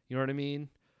 You know what I mean?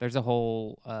 There's a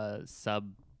whole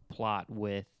subplot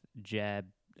with Jeb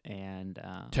and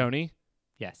Tony.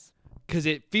 Yes, because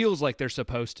it feels like they're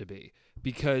supposed to be.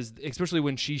 Because especially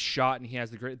when she's shot and he has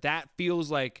the great, that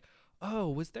feels like, oh,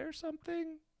 was there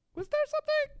something? Was there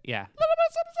something? Yeah. A little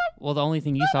bit something. Well, the only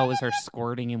thing you saw was her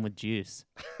squirting him with juice.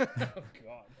 Oh,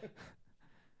 God.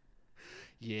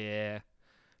 Yeah.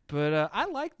 But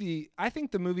I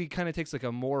think the movie kind of takes like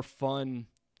a more fun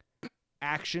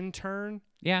action turn.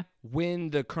 Yeah.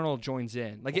 When the Colonel joins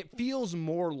in. Like, it feels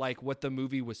more like what the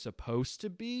movie was supposed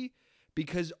to be,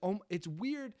 because it's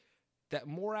weird that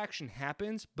more action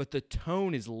happens, but the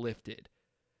tone is lifted.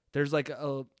 There's like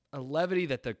a levity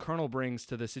that the Colonel brings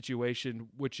to the situation,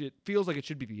 which it feels like it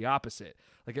should be the opposite.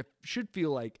 Like, it should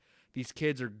feel like these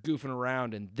kids are goofing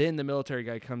around, and then the military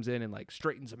guy comes in and like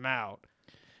straightens them out.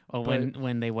 Well,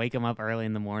 when they wake him up early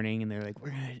in the morning and they're like,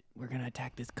 we're gonna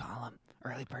attack this column.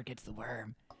 Early bird gets the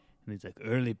worm. And he's like,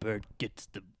 early bird gets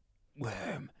the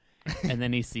worm. And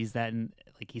then he sees that, and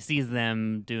like he sees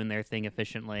them doing their thing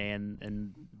efficiently,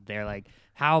 and they're like,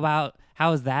 how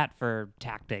is that for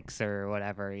tactics or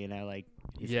whatever, like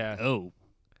he's Yeah. like, oh,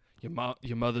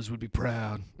 Your mothers would be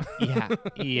proud.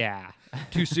 yeah.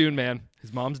 Too soon, man.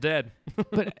 His mom's dead.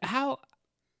 But I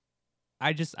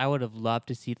would have loved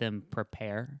to see them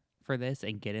prepare for this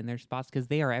and get in their spots, because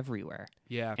they are everywhere.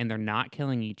 Yeah. And they're not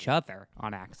killing each other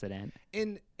on accident.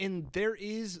 And there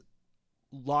is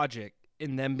logic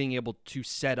in them being able to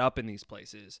set up in these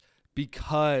places,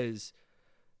 because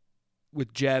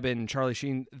with Jeb and Charlie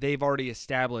Sheen, they've already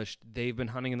established they've been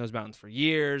hunting in those mountains for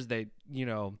years. They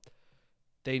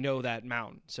know that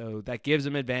mountain. So that gives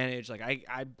them advantage. Like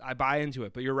I buy into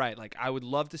it, but you're right. Like I would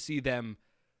love to see them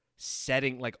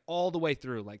setting like all the way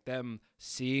through, like them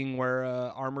seeing where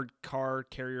a armored car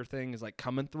carrier thing is like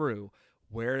coming through,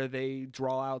 where they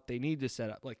draw out they need to set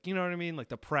up, like, you know what I mean? Like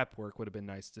the prep work would have been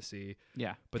nice to see.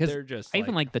 Yeah. But they're just I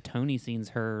even like the Tony scenes,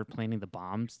 her planning the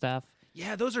bomb stuff.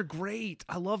 Yeah, those are great.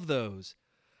 I love those.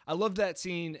 I love that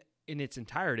scene in its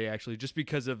entirety, actually, just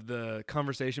because of the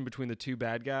conversation between the two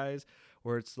bad guys,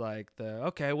 where it's like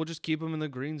okay, we'll just keep them in the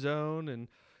green zone, and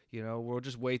we'll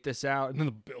just wait this out, and then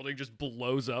the building just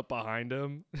blows up behind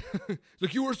him.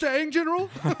 Like, you were saying, General?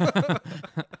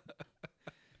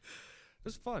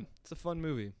 It's fun. It's a fun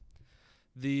movie.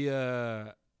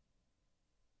 I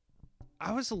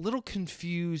was a little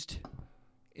confused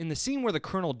in the scene where the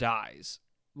Colonel dies.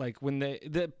 Like when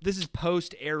this is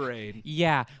post air raid.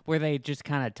 Yeah, where they just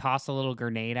kind of toss a little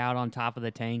grenade out on top of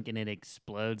the tank and it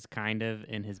explodes kind of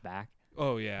in his back.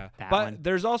 Oh yeah, that but one.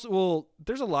 There's also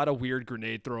there's a lot of weird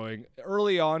grenade throwing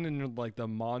early on in like the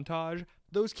montage.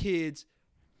 Those kids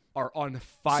are on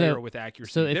fire with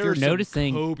accuracy. So if you're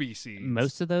noticing, Kobe scenes.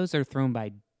 Most of those are thrown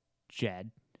by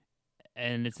Jed,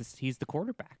 and he's the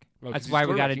quarterback. Well, that's why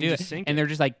we got to do it. And they're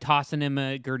just like tossing him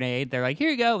a grenade. They're like,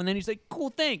 "Here you go," and then he's like, "Cool,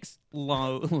 thanks."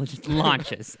 Just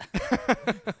launches.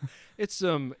 It's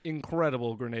some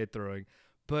incredible grenade throwing,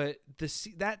 but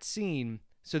that scene.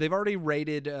 So they've already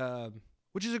raided,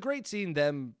 which is a great scene.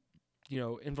 Them,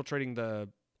 infiltrating the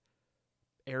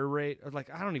air raid. Or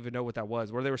like, I don't even know what that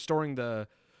was. Where they were storing the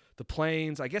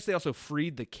planes. I guess they also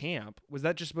freed the camp. Was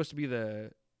that just supposed to be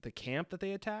the camp that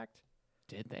they attacked?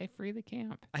 Did they free the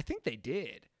camp? I think they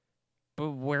did.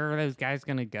 But where are those guys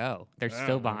going to go? They're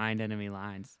still behind enemy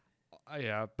lines.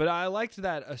 Yeah, but I liked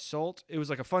that assault. It was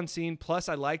like a fun scene. Plus,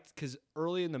 I liked, because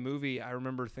early in the movie, I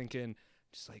remember thinking,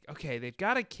 just like, okay, they've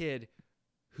got a kid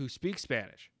who speaks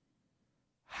Spanish.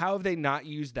 How have they not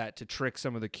used that to trick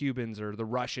some of the Cubans or the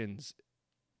Russians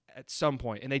at some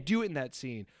point? And they do it in that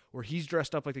scene where he's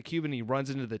dressed up like the Cuban. And he runs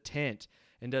into the tent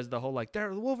and does the whole like, "There,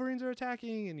 the Wolverines are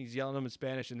attacking," and he's yelling them in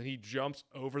Spanish. And then he jumps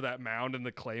over that mound and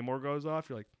the claymore goes off.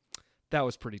 You're like, that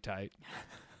was pretty tight.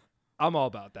 I'm all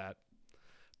about that.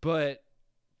 But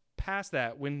past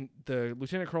that, when the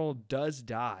Lieutenant Colonel does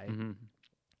die,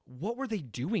 what were they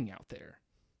doing out there?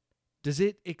 Does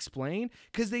it explain?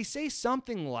 Because they say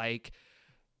something like,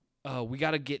 we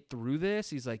got to get through this.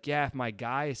 He's like, yeah, if my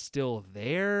guy is still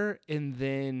there. And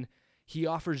then he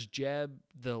offers Jeb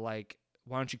the, like,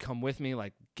 why don't you come with me?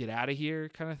 Like, get out of here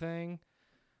kind of thing.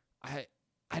 I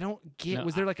don't get,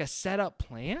 was there like a setup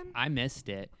plan? I missed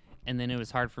it. And then it was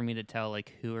hard for me to tell,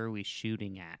 like, who are we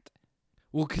shooting at?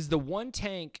 Well, because the one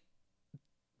tank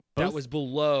that was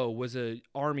below was a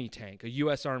army tank, a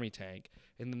U.S. Army tank.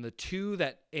 And then the two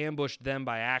that ambushed them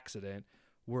by accident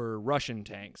were Russian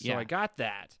tanks. So I got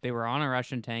that. They were on a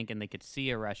Russian tank, and they could see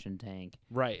a Russian tank.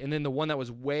 Right. And then the one that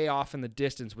was way off in the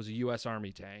distance was a U.S.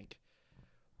 Army tank.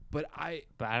 But I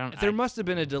don't. There must have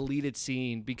been a deleted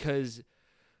scene, because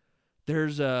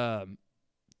there's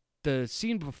the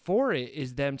scene before it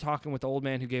is them talking with the old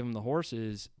man who gave them the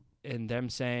horses, and them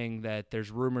saying that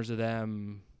there's rumors of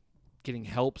them getting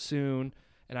help soon.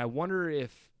 And I wonder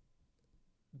if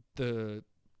the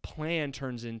plan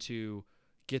turns into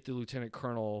get the lieutenant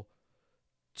colonel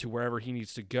to wherever he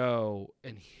needs to go,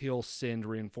 and he'll send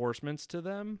reinforcements to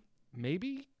them.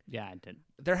 Maybe? Yeah, I did.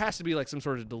 There has to be like some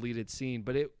sort of deleted scene,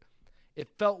 but it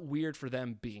felt weird for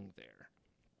them being there.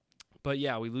 But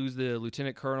yeah, we lose the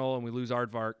lieutenant colonel and we lose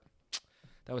Aardvark.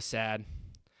 That was sad.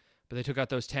 But they took out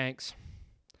those tanks.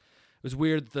 It was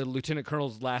weird. The lieutenant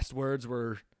colonel's last words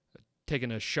were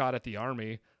taking a shot at the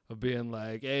army, of being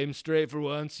like, aim straight for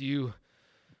once, you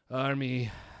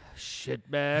army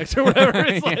shitbags, or whatever.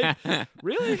 It's like,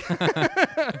 really?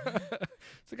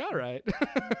 It's like, all right.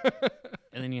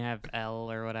 And then you have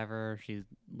Elle or whatever. She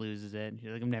loses it. She's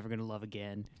like, I'm never going to love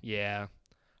again. Yeah.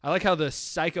 I like how the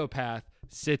psychopath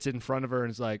sits in front of her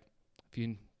and is like, if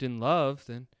you didn't love,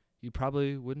 then you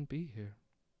probably wouldn't be here.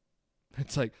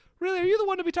 It's like, really? Are you the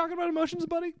one to be talking about emotions,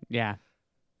 buddy? Yeah.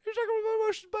 You're talking about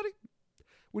emotions, buddy?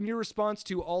 When your response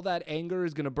to all that anger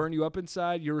is going to burn you up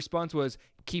inside, your response was,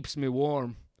 keeps me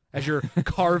warm, as you're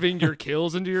carving your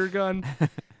kills into your gun.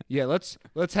 Yeah, let's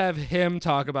have him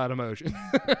talk about emotion.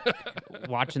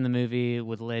 Watching the movie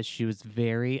with Liz, she was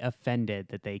very offended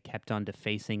that they kept on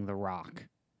defacing The Rock.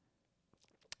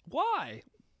 Why?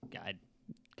 God,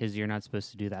 because you're not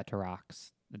supposed to do that to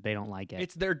rocks. They don't like it.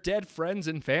 It's their dead friends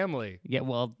and family. Yeah,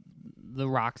 well, the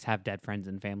rocks have dead friends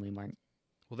and family, Mark.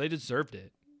 Well, they deserved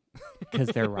it. Because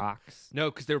they're rocks.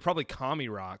 No, because they were probably commie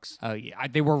rocks. Oh, yeah.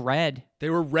 They were red. They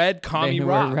were red commie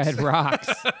rocks. They were red rocks.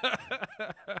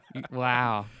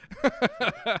 Wow.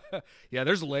 Yeah,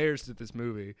 there's layers to this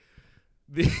movie.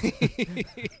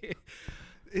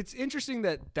 It's interesting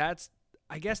that's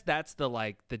I guess that's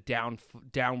the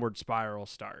downward spiral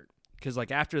start, because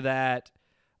like after that,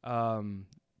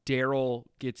 Daryl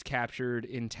gets captured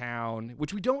in town,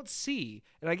 which we don't see,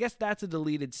 and I guess that's a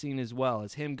deleted scene as well,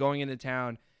 as him going into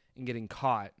town and getting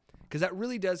caught, because that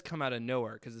really does come out of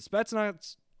nowhere, because the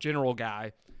Spetsnaz general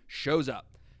guy shows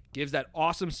up, gives that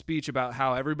awesome speech about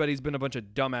how everybody's been a bunch of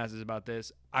dumbasses about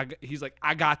this. He's like,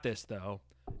 I got this though,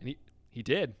 and he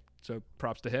did, so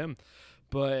props to him.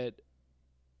 But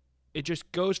it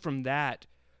just goes from that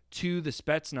to the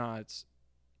Spetsnaz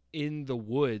in the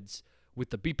woods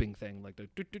with the beeping thing, like the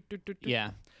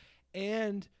yeah.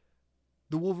 And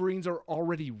the Wolverines are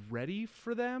already ready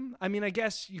for them. I mean, I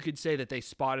guess you could say that they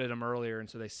spotted them earlier, and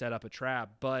so they set up a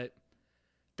trap, but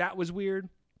that was weird,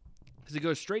 because it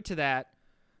goes straight to that.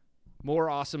 More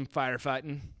awesome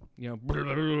firefighting,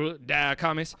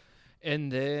 commies.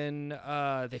 And then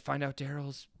they find out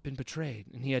Daryl's been betrayed,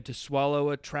 and he had to swallow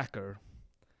a tracker.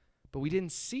 But we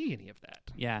didn't see any of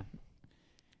that. Yeah.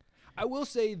 I will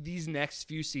say these next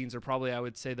few scenes are probably, I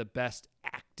would say, the best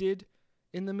acted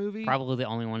in the movie. Probably the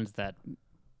only ones that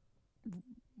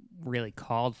really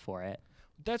called for it.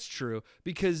 That's true,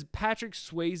 because Patrick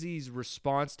Swayze's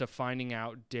response to finding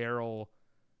out Daryl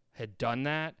had done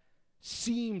that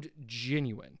seemed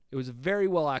genuine. It was a very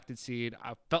well acted scene.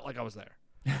 I felt like I was there.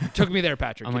 It took me there,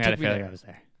 Patrick. Oh my God, I feel like I was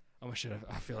there. Oh my shit,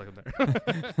 I feel like I'm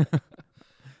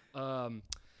there.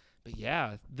 But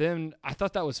yeah, then I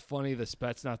thought that was funny. The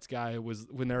Spetsnaz guy was,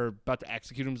 when they were about to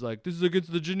execute him, was like, "This is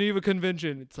against the Geneva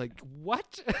Convention." It's like,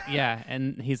 what? Yeah,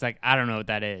 and he's like, "I don't know what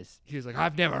that is." He was like,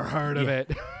 "I've never heard of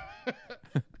it."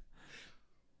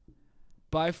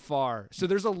 By far. So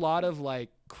there's a lot of like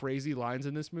crazy lines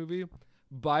in this movie.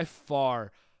 By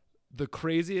far, the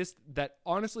craziest that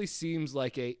honestly seems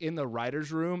like in the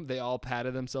writer's room, they all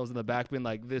patted themselves in the back being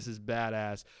like, "This is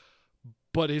badass,"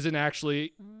 but isn't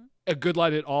actually a good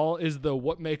line at all, is the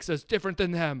 "what makes us different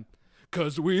than them?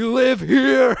 'Cause we live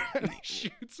here." And he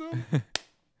shoots him.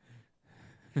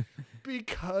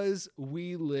 Because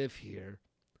we live here.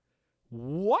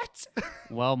 What?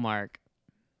 Well, Mark.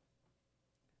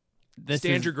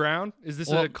 Stand your ground? Is this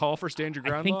a call for stand your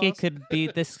ground? I think laws? it could be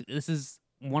this is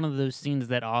one of those scenes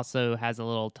that also has a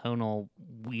little tonal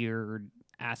weird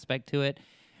aspect to it,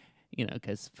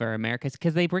 because for Americans,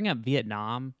 because they bring up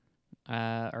Vietnam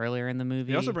earlier in the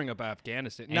movie. They also bring up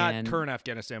Afghanistan, not current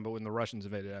Afghanistan, but when the Russians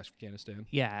invaded Afghanistan.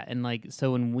 Yeah, and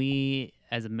so when we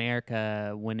as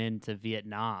America went into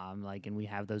Vietnam, and we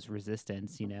have those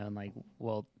resistance, and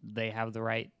they have the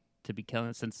right to be killing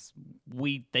us since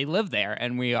they live there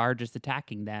and we are just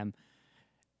attacking them.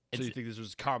 So you think this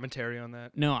was commentary on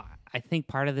that? No, I think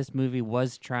part of this movie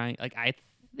was trying, I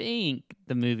think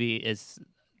the movie is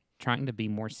trying to be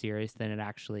more serious than it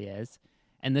actually is.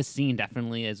 And this scene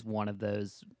definitely is one of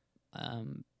those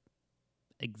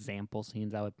example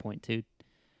scenes I would point to.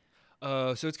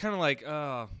 So it's kind of like,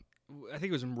 I think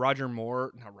it was not Roger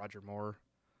Moore.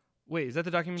 Wait, is that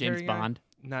the documentary James guy? Bond?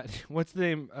 Not, what's the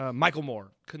name? Michael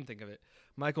Moore. Couldn't think of it.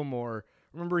 Michael Moore.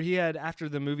 Remember, he had, after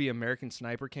the movie American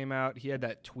Sniper came out, he had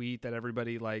that tweet that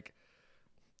everybody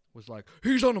was like,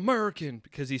 "He's un-American,"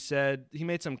 because he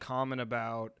made some comment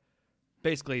about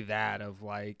basically that of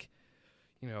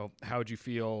how would you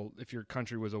feel if your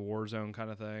country was a war zone kind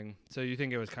of thing. So you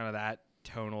think it was kind of that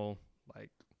tonal,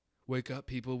 wake up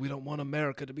people, we don't want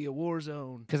America to be a war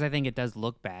zone. Because I think it does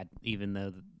look bad, even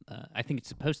though I think it's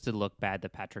supposed to look bad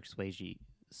that Patrick Swayze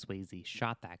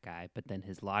shot that guy, but then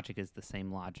his logic is the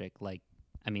same logic.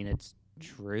 It's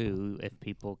true if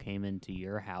people came into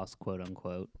your house, quote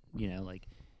unquote,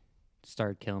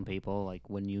 start killing people,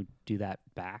 when you do that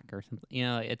back or something,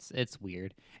 it's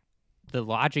weird. The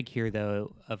logic here,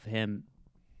 though, of him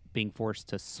being forced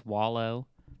to swallow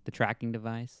the tracking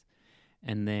device,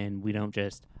 and then we don't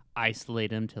just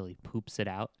isolate him till he poops it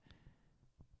out.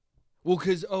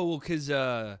 Because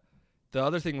the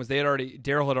other thing was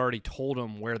Daryl had already told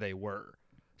them where they were.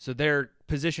 So their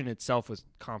position itself was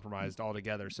compromised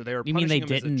altogether. So they were. You mean they punishing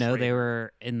him as a didn't know they traitor.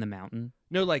 were in the mountain?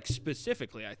 No, like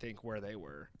specifically, I think where they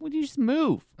were. Would you just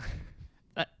move?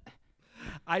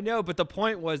 I know, but the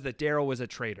point was that Daryl was a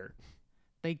traitor.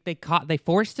 They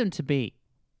forced him to be.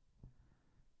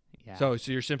 Yeah. So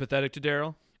you're sympathetic to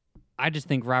Daryl? I just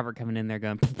think Robert coming in there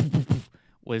going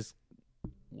was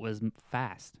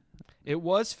fast. It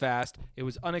was fast. It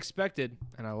was unexpected,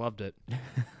 and I loved it.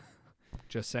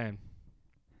 Just saying.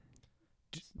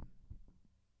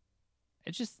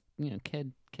 It's just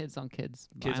kids on kids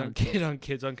Kids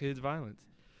on kids violence.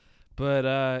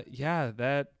 But yeah,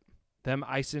 them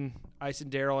icing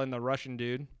Daryl and the Russian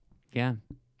dude. Yeah.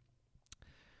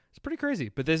 It's pretty crazy.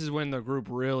 But this is when the group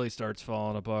really starts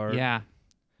falling apart. Yeah.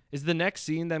 Is the next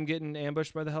scene them getting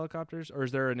ambushed by the helicopters, or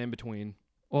is there an in between?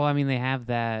 Well, I mean, they have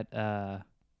that.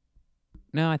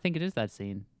 No, I think it is that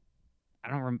scene. I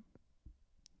don't.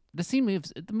 The scene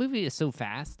moves. The movie is so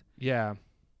fast. Yeah.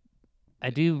 I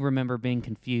do remember being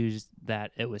confused that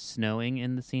it was snowing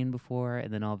in the scene before,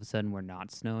 and then all of a sudden we're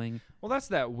not snowing. Well, that's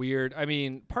that weird. I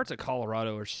mean, parts of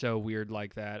Colorado are so weird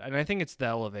like that, and I think it's the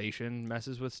elevation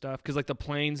messes with stuff because like the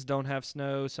plains don't have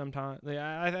snow sometimes.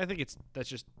 I think that's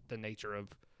just the nature of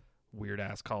weird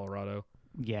ass Colorado.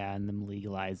 Yeah, and them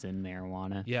legalizing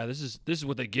marijuana. Yeah, this is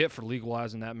what they get for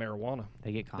legalizing that marijuana.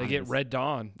 They get They get Red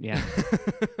Dawn. Yeah.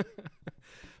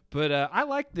 But I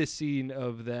like this scene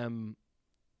of them,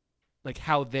 like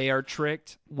how they are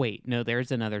tricked. Wait, no,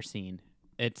 there's another scene.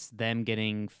 It's them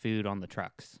getting food on the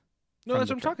trucks. No, that's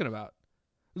what I'm talking about.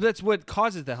 That's what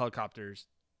causes the helicopters.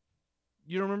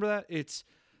 You don't remember that? It's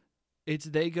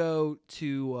they go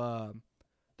to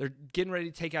they're getting ready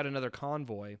to take out another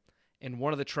convoy, and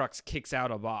one of the trucks kicks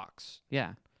out a box.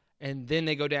 Yeah. And then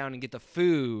they go down and get the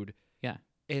food. Yeah.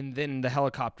 And then the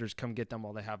helicopters come get them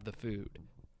while they have the food.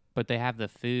 But they have the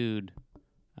food.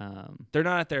 They're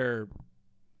not at their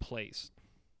place.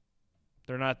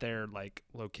 They're not their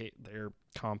their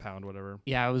compound, whatever.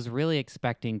 Yeah, I was really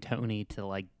expecting Tony to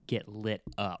like get lit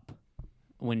up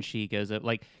when she goes up.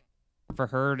 Like for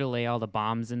her to lay all the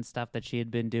bombs and stuff that she had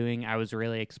been doing, I was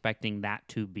really expecting that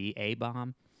to be a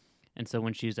bomb. And so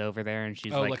when she's over there and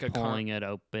she's like pulling it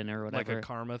open or whatever. Like a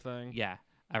karma thing? Yeah.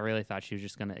 I really thought she was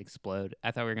just going to explode.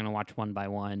 I thought we were going to watch one by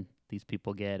one. These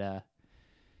people get,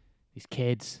 these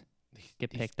kids get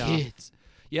picked off.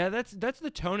 Yeah, that's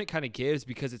the tone it kind of gives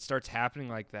because it starts happening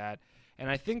like that. And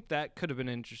I think that could have been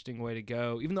an interesting way to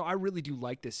go, even though I really do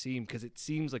like this scene because it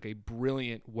seems like a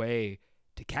brilliant way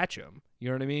to catch them. You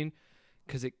know what I mean?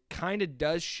 Because it kind of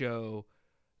does show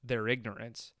their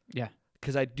ignorance. Yeah.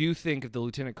 Because I do think if the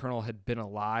lieutenant colonel had been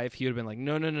alive, he would have been like,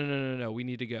 no, we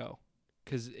need to go.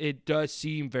 Because it does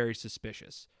seem very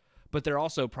suspicious. But they're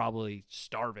also probably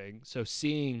starving. So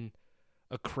seeing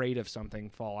a crate of something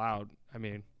fall out, I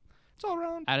mean, it's all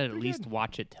around. I'd at least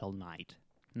watch it till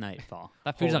nightfall.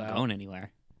 That food's not going anywhere.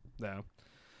 No.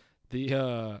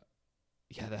 The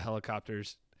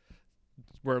helicopters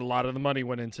where a lot of the money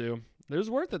went into. It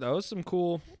was worth it though. It's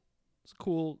cool.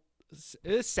 It's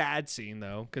a sad scene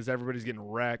though because everybody's getting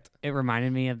wrecked. It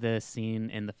reminded me of the scene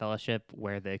in The Fellowship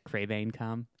where the Crabane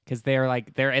come because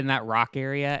they're in that rock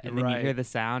area and then you hear the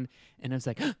sound and it's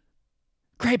like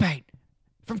Crabane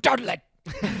from Dudley.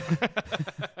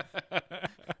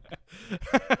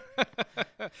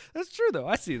 That's true though.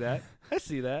 I see that.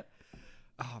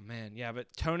 Oh man, yeah. But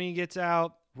Tony gets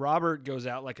out. Robert goes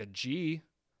out like a G.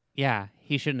 Yeah,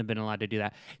 he shouldn't have been allowed to do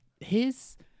that.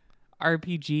 His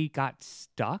RPG got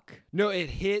stuck. No, it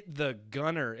hit the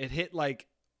gunner. It hit like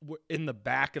in the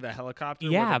back of the helicopter.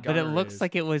 Yeah, but it looks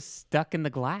like it was stuck in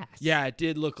the glass. Yeah, it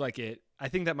did look like it. I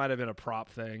think that might have been a prop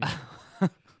thing.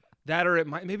 That or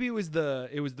maybe it was the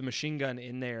machine gun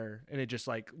in there and it just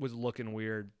like was looking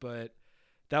weird. But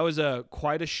that was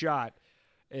quite a shot.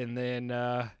 And then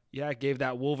it gave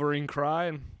that Wolverine cry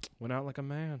and went out like a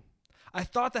man. I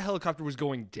thought the helicopter was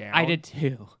going down. I did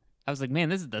too. I was like, man,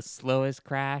 this is the slowest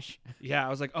crash. Yeah, I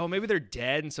was like, oh, maybe they're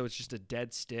dead, and so it's just a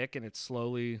dead stick, and it's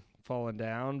slowly falling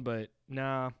down. But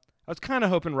nah, I was kind of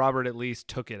hoping Robert at least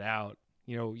took it out.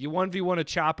 You know, you 1v1 a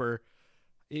chopper,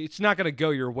 it's not going to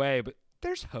go your way, but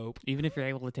there's hope. Even if you're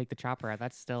able to take the chopper out,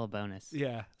 that's still a bonus.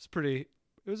 Yeah, it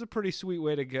was a pretty sweet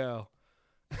way to go.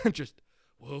 Just,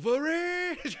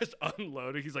 Wolverine, just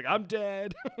unloading. He's like, I'm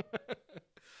dead.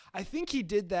 I think he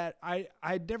did that.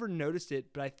 I'd never noticed it,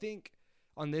 but I think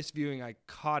on this viewing I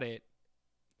caught it.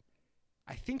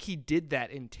 I think he did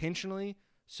that intentionally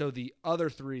so the other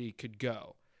three could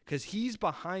go because he's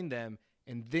behind them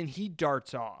and then he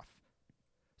darts off.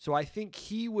 So I think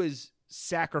he was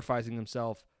sacrificing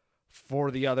himself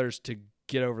for the others to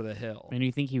get over the hill. And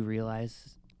you think he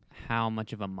realized how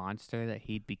much of a monster that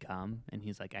he'd become? And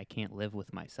he's like, I can't live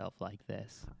with myself like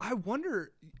this. I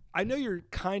wonder, I know you're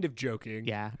kind of joking.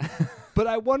 Yeah. But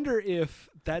I wonder if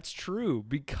that's true,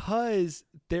 because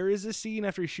there is a scene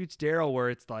after he shoots Daryl where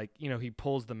it's like, you know, he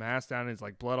pulls the mask down and it's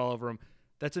like blood all over him.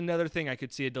 That's another thing. I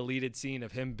could see a deleted scene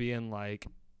of him being like,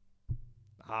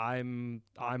 I'm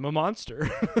a monster.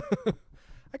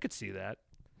 I could see that.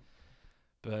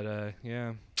 But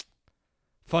yeah.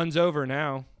 Fun's over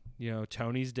now. You know,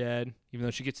 Tony's dead, even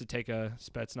though she gets to take a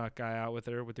Spetsnaz guy out with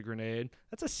her with the grenade.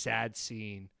 That's a sad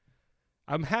scene.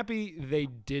 I'm happy they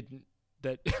didn't,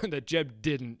 that Jeb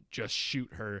didn't just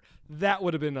shoot her. That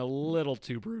would have been a little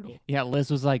too brutal. Yeah,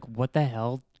 Liz was like, what the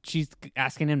hell? She's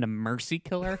asking him to mercy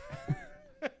kill her?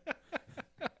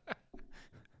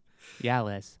 Yeah,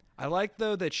 Liz. I like,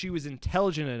 though, that she was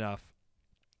intelligent enough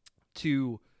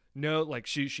to know, like,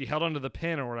 she held onto the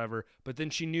pin or whatever, but then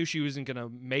she knew she wasn't going to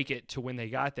make it to when they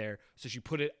got there, so she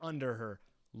put it under her.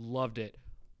 Loved it.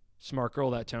 Smart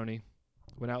girl, that Tony.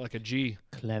 Went out like a G.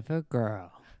 Clever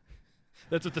girl.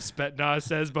 That's what the Spetsnaz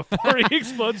says before he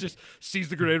explodes. Just sees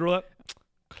the grenade roll up.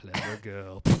 Clever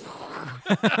girl.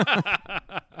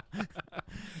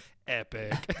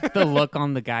 Epic. The look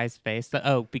on the guy's face.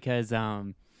 Because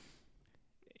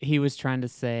he was trying to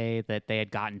say that they had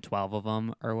gotten 12 of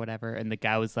them or whatever, and the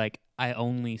guy was like, I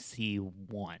only see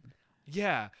one.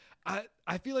 Yeah.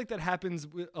 I feel like that happens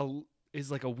is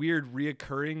like a weird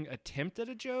reoccurring attempt at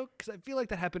a joke, because I feel like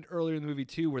that happened earlier in the movie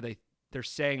too, where they're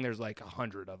saying there's like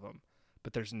 100 of them,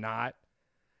 but there's not,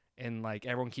 and like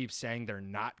everyone keeps saying they're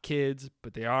not kids,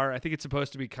 but they are. I think it's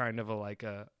supposed to be kind of a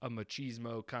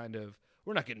machismo kind of,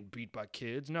 we're not getting beat by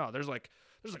kids. No, there's like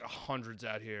hundreds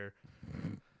out here.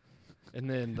 And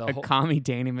then call me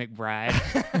Danny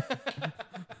McBride.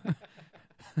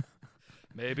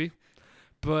 Maybe.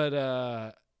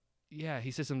 But yeah,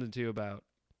 he says something too about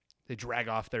they drag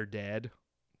off their dead.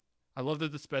 I love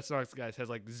that the Spetsnaz guys has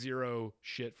like zero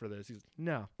shit for this. He's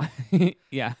no.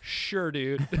 Yeah. Sure,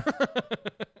 dude.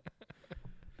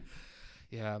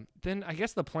 Yeah. Then I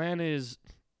guess the plan is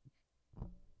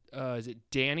it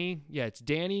Danny? Yeah, it's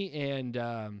Danny and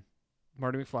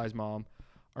Marty McFly's mom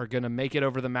are going to make it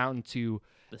over the mountain to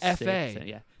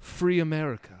FA, Free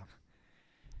America.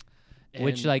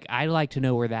 Which, like, I'd like to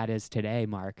know where that is today,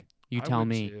 Mark. You tell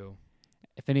me. Too.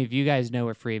 If any of you guys know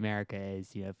where Free America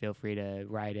is, you know, feel free to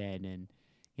write in and,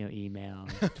 you know, email,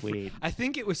 and tweet. I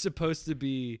think it was supposed to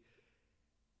be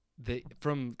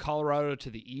from Colorado to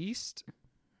the east.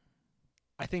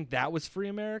 I think that was Free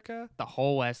America. The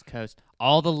whole West Coast.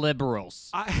 All the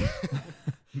liberals.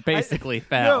 Basically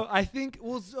fell. No, I think,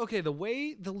 okay, the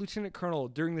way the lieutenant colonel,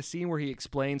 during the scene where he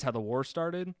explains how the war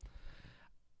started,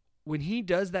 when he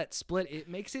does that split, it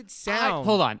makes it sound...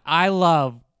 Hold on. I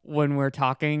love when we're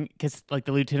talking, because like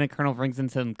the lieutenant colonel brings in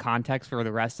some context for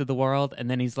the rest of the world, and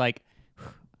then he's like,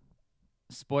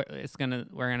 we're gonna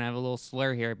have a little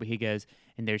slur here, but he goes,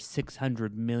 and there's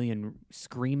 600 million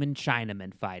screaming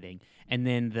Chinamen fighting. And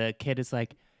then the kid is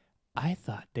like, I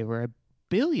thought there were 1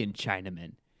 billion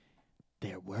Chinamen.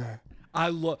 There were. I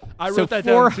wrote that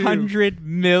down too. 400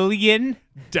 million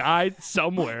died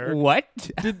somewhere. What?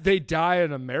 Did they die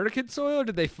on American soil, or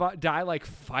did they die like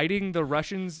fighting the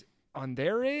Russians on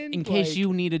their end? In case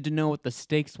you needed to know what the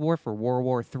stakes were for World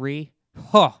War III.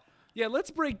 Huh. Yeah, let's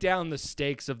break down the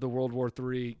stakes of the World War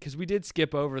III, because we did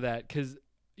skip over that, because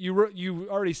you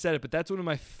already said it, but that's one of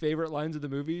my favorite lines of the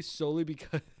movie, solely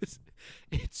because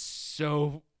it's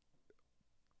so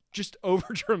just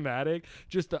over dramatic.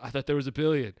 I thought there was 1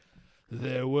 billion.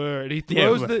 There were. And he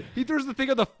throws the thing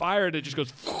on the fire, and it just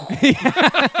goes.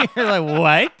 You're like,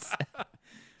 what?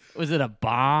 Was it a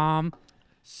bomb?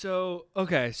 So,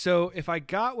 okay. So if I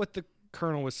got what the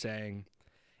colonel was saying,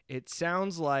 it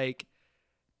sounds like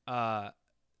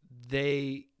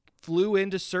they flew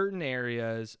into certain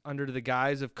areas under the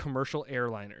guise of commercial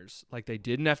airliners, like they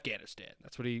did in Afghanistan.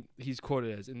 That's what he's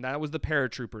quoted as. And that was the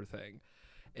paratrooper thing.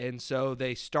 And so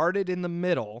they started in the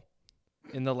middle,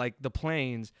 in the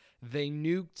plains. They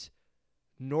nuked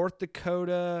North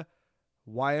Dakota,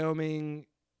 Wyoming,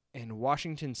 and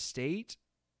Washington State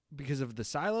because of the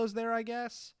silos there, I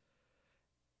guess.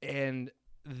 And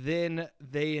then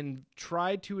they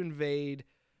tried to invade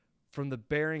from the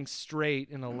Bering Strait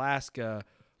in Alaska,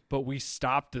 but we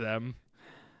stopped them.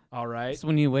 All right. It's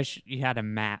when you wish you had a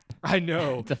map. I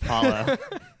know. To follow.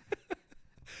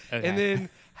 Okay. And then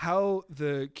how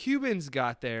the Cubans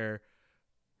got there.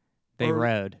 They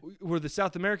rode. Where the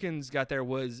South Americans got there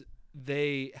was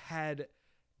they had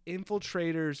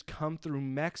infiltrators come through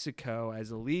Mexico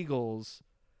as illegals.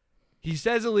 He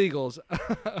says illegals.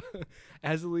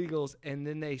 As illegals. And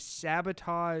then they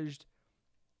sabotaged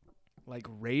like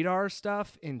radar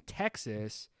stuff in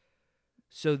Texas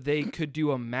so they could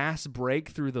do a mass break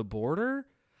through the border.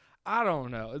 I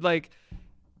don't know. Like,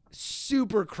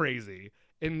 super crazy.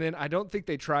 And then I don't think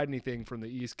they tried anything from the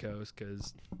East Coast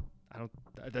because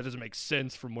that doesn't make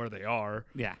sense from where they are.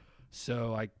 Yeah.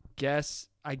 So I guess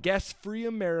Free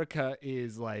America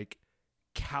is like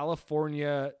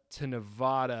California to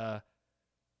Nevada,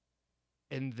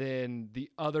 and then the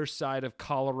other side of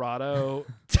Colorado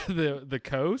to the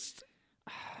coast.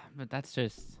 But that's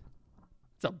just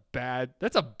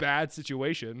that's a bad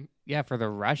situation. Yeah, for the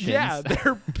Russians. Yeah,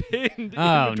 they're pinned.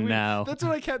 Oh, in between. no. That's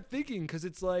what I kept thinking, because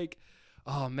it's like,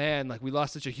 oh man, like we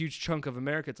lost such a huge chunk of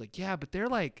America. It's like, yeah, but they're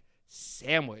like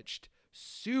sandwiched,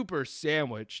 super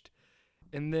sandwiched,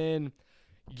 and then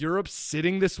Europe's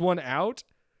sitting this one out.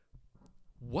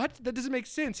 What? That doesn't make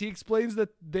sense. He explains that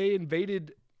they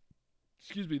invaded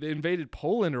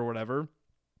Poland or whatever.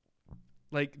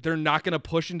 Like, they're not going to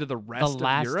push into the rest of Europe. The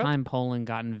last time Poland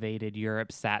got invaded,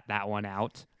 Europe sat that one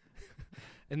out.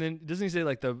 And then doesn't he say,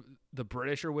 like, the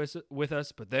British are with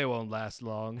us, but they won't last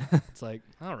long? It's like,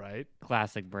 all right.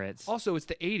 Classic Brits. Also, it's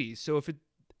the 80s, so if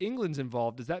England's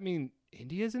involved, does that mean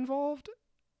India's involved?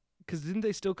 Because didn't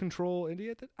they still control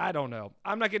India? I don't know.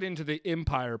 I'm not getting into the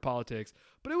empire politics,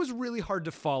 but it was really hard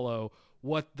to follow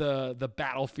what the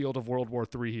battlefield of World War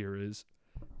III here is.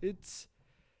 It's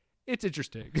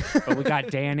interesting. But we got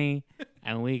Danny,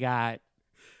 and we got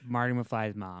Marty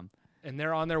McFly's mom. And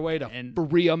they're on their way to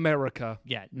free America.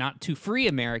 Yeah, not to free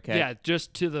America. Yeah,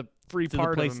 just to the free to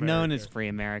part the place of America. known as Free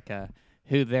America,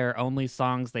 who their only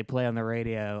songs they play on the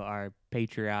radio are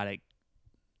patriotic.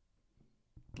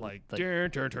 Like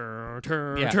Because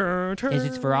turn.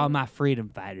 it's for all my freedom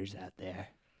fighters out there.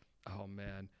 Oh,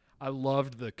 man. I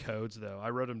loved the codes, though.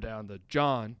 I wrote them down. The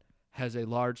John has a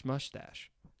large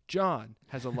mustache. John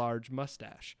has a large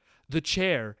mustache. The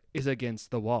chair is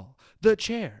against the wall. The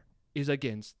chair is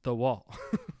against the wall.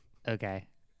 Okay.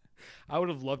 I would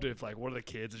have loved it if, like, one of the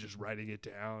kids is just writing it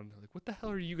down. Like, what the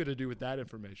hell are you going to do with that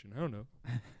information? I don't know.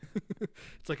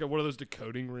 It's like one of those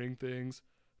decoding ring things.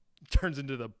 Turns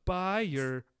into the buy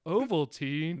your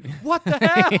Ovaltine. What the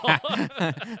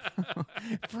hell?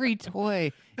 Free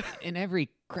toy in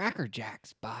every Cracker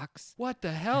Jacks box. What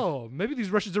the hell? Maybe these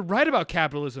Russians are right about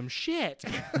capitalism. Shit.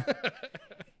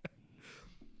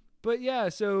 But yeah,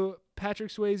 so Patrick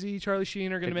Swayze, Charlie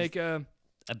Sheen are going to make a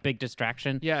big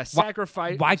distraction. Yeah,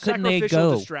 sacrifice. Why couldn't they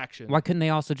sacrificial go? Distraction. Why couldn't they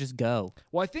also just go?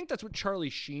 Well, I think that's what Charlie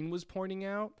Sheen was pointing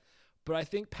out. But I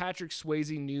think Patrick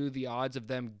Swayze knew the odds of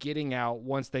them getting out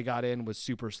once they got in was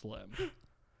super slim,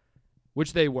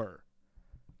 which they were.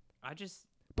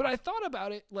 But I thought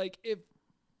about it, like, if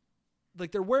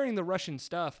they're wearing the Russian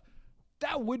stuff,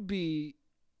 that would be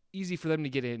easy for them to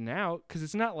get in and out, because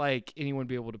it's not like anyone would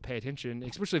be able to pay attention,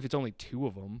 especially if it's only two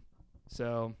of them.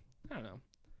 So, I don't know.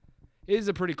 It is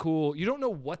a pretty cool, you don't know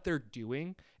what they're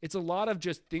doing. It's a lot of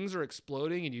just things are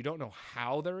exploding and you don't know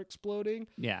how they're exploding.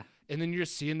 Yeah. And then you're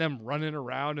just seeing them running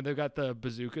around and they've got the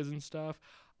bazookas and stuff.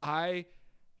 I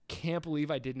can't believe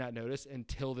I did not notice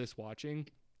until this watching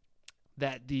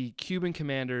that the Cuban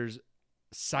commander's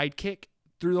sidekick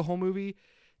through the whole movie,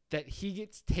 that he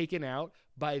gets taken out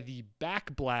by the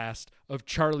back blast of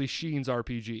Charlie Sheen's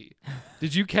RPG.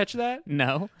 Did you catch that?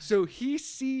 No. So he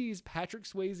sees Patrick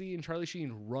Swayze and Charlie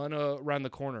Sheen run around the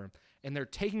corner, and they're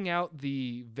taking out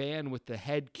the van with the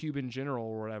head Cuban general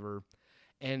or whatever.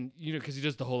 And, you know, because he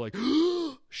does the whole, like,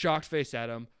 shocked face at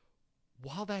him.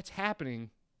 While that's happening,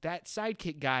 that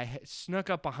sidekick guy snuck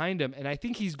up behind him, and I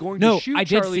think he's going to shoot I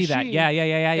Charlie did see that. Sheen, Yeah.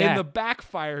 And the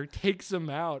backfire takes him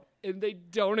out, and they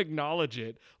don't acknowledge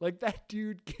it. Like, that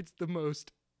dude gets the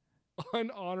most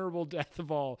unhonorable death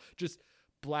of all. Just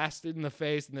blasted in the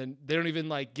face, and then they don't even,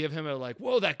 like, give him a, like,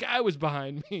 whoa, that guy was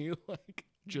behind me. Like,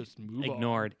 just move on.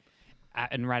 Ignored.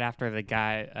 And right after the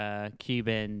guy,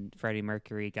 Cuban Freddie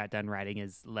Mercury, got done writing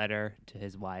his letter to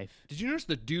his wife. Did you notice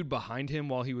the dude behind him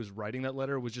while he was writing that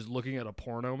letter was just looking at a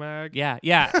porno mag? Yeah.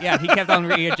 He kept on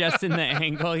readjusting the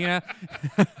angle, you know?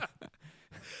 It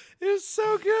was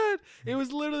so good. It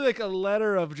was literally like a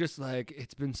letter of just like,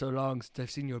 it's been so long since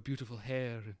I've seen your beautiful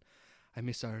hair, and I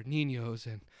miss our niños,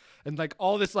 and like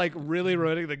all this like really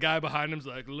romantic. The guy behind him's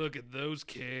like, look at those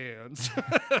cans.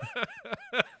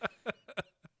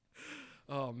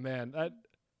 Oh, man.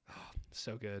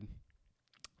 So good.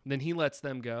 And then he lets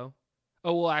them go.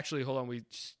 Oh, well, actually, hold on. We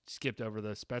skipped over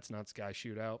the Spetsnaz guy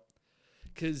shootout.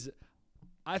 Because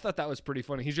I thought that was pretty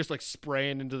funny. He's just, like,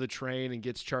 spraying into the train and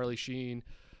gets Charlie Sheen.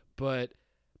 But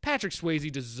Patrick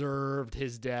Swayze deserved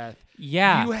his death.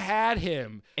 Yeah. You had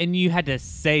him. And you had to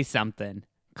say something.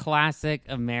 Classic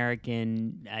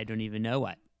American, I don't even know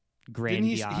what.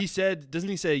 He said, doesn't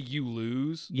he say, you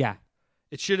lose? Yeah.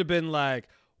 It should have been like,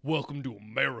 "Welcome to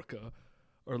America,"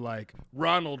 or like,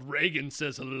 "Ronald Reagan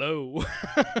says hello."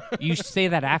 You say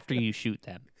that after you shoot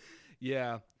them.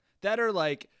 Yeah. That or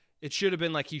like, it should have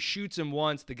been like he shoots him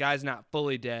once, the guy's not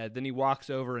fully dead, then he walks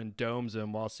over and domes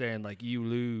him while saying like, "You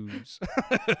lose."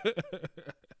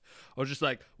 Or just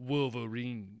like,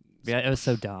 "Wolverines." Yeah, it was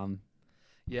so dumb.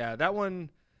 Yeah, that one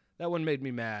made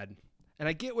me mad. And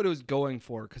I get what it was going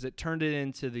for because it turned it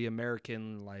into the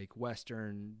American like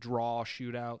Western draw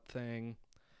shootout thing.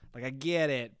 Like I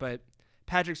get it, but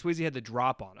Patrick Swayze had the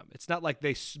drop on him. It's not like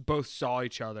they both saw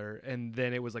each other and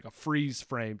then it was like a freeze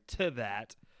frame to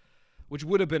that, which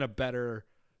would have been a better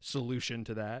solution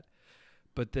to that.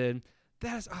 But then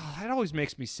that always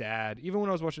makes me sad. Even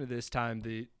when I was watching it this time,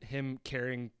 him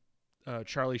carrying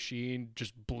Charlie Sheen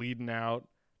just bleeding out.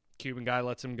 Cuban guy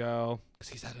lets him go because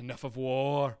he's had enough of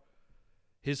war.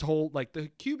 His whole like the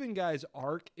Cuban guy's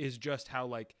arc is just how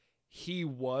like he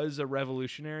was a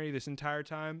revolutionary this entire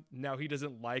time. Now he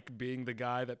doesn't like being the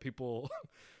guy that people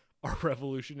are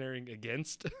revolutionarying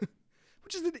against,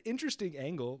 which is an interesting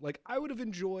angle. Like I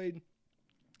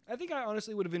think I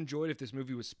honestly would have enjoyed if this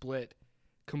movie was split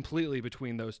completely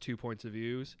between those two points of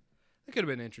views. That could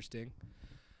have been interesting.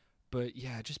 But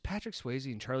yeah, just Patrick Swayze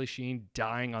and Charlie Sheen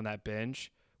dying on that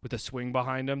bench with a swing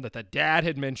behind him that the dad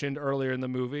had mentioned earlier in the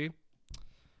movie.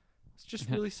 It's just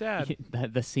really sad.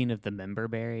 The scene of the member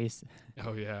berries.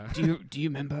 Oh yeah. Do you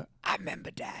remember? I remember,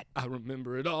 Dad. I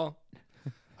remember it all.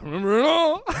 I remember it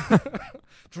all. I'm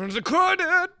trying to cry,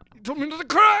 Dad. You told me not to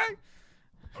cry.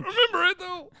 I remember it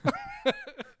though.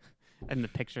 And the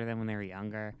picture of them when they were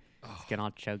younger, getting all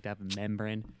choked up and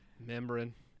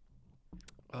membrane.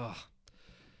 Oh,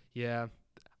 yeah.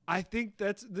 I think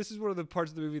this is one of the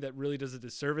parts of the movie that really does a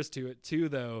disservice to it too,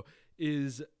 though.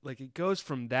 Is like it goes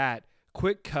from that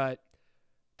quick cut.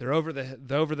 They're over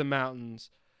the mountains.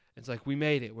 It's like, we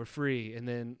made it. We're free. And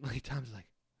then like Tom's like,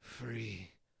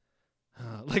 free.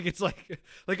 Like it's like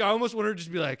I almost want her to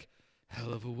just be like,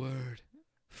 hell of a word.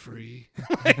 Free.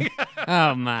 Like,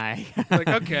 oh my. Like,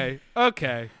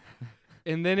 okay.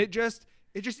 And then it just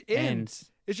ends.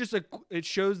 It's just it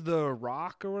shows the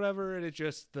rock or whatever, and it's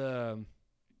just the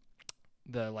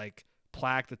like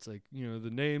plaque that's like, you know,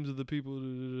 the names of the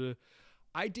people.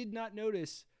 I did not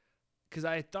notice. Because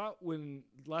I thought when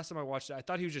last time I watched it, I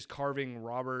thought he was just carving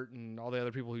Robert and all the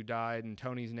other people who died and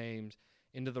Tony's names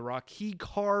into the rock. He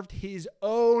carved his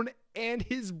own and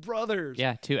his brother's.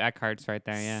 Yeah, 2 Eckharts right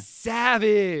there, yeah.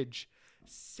 Savage.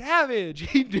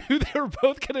 He knew they were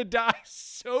both going to die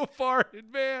so far in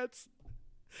advance.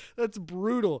 That's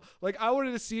brutal. Like, I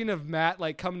wanted a scene of Matt,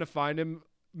 like, coming to find him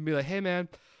and be like, hey, man,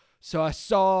 so I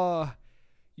saw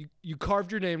you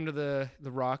carved your name into the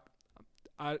rock.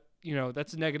 You know,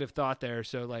 that's a negative thought there.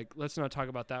 So, like, let's not talk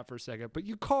about that for a second. But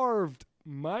you carved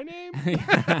my name?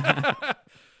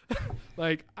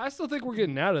 Like, I still think we're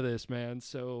getting out of this, man.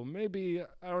 So maybe,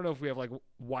 I don't know if we have, like,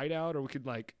 whiteout or we could,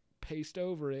 like, paste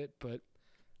over it. But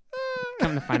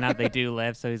come to find out they do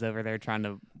live. So he's over there trying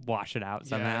to wash it out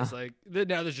somehow. Yeah, it's like,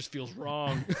 now this just feels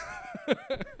wrong.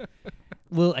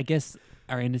 Well, I guess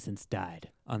our innocents died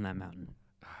on that mountain.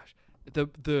 Gosh.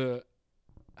 The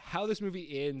how this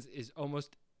movie ends is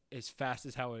almost as fast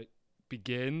as how it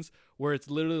begins, where it's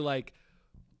literally like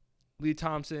Lee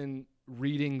Thompson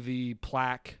reading the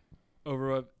plaque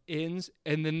over what ends,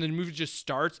 and then the movie just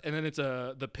starts, and then it's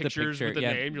the pictures with the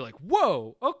name. You're like,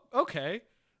 whoa, okay.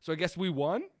 So I guess we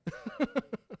won?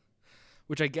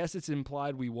 Which I guess it's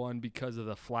implied we won because of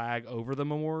the flag over the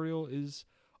memorial is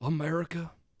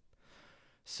America.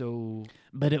 So,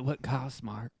 but at what cost,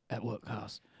 Mark? At what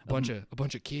cost? A bunch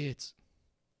of kids.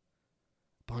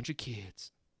 Bunch of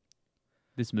kids.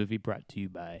 This movie brought to you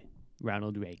by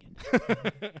Ronald Reagan.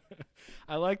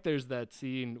 I like there's that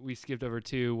scene we skipped over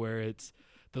too where it's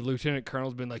the lieutenant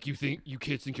colonel's been like, you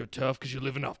kids think you're tough because you're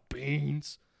living off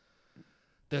beans?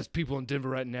 There's people in Denver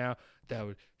right now that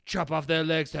would chop off their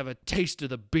legs to have a taste of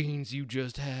the beans you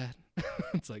just had.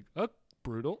 It's like, oh,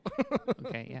 brutal.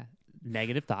 Okay, yeah.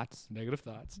 Negative thoughts.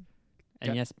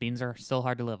 And yes, beans are still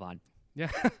hard to live on. Yeah.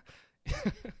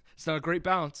 It's not a great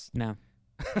balance. No.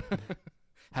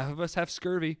 Half of us have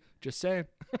scurvy. Just saying.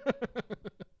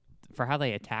 For how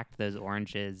they attacked those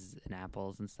oranges and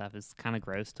apples and stuff is kind of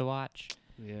gross to watch.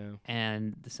 Yeah.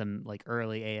 And some like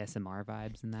early ASMR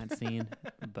vibes in that scene.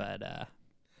 But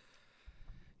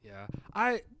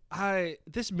yeah.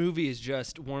 This movie is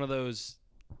just one of those,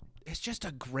 it's just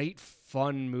a great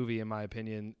fun movie in my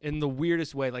opinion, in the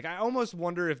weirdest way. Like I almost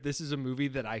wonder if this is a movie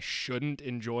that I shouldn't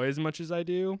enjoy as much as I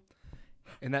do.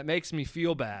 And that makes me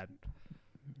feel bad.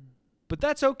 But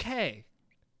that's okay.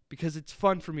 because it's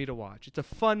fun for me to watch. It's a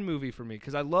fun movie for me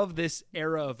because I love this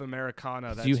era of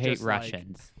Americana. That's you hate just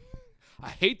Russians. I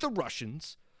hate the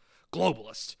Russians.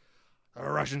 Globalists. The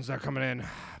Russians, they're coming in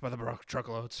by the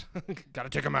truckloads. Got to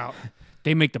take them out.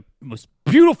 They make the most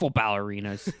beautiful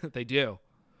ballerinas. They do.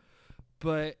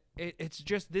 But it's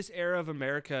just this era of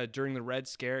America during the Red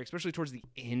Scare, especially towards the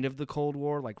end of the Cold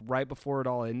War, like right before it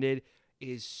all ended,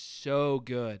 is so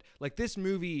good. Like, this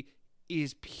movie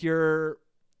is pure,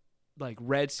 like,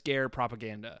 Red Scare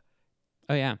propaganda.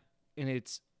 Oh, yeah. And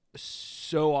it's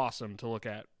so awesome to look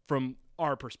at from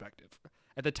our perspective.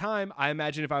 At the time, I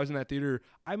imagine if I was in that theater,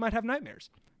 I might have nightmares.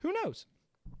 Who knows?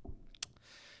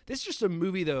 This is just a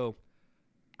movie, though.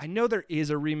 I know there is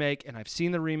a remake, and I've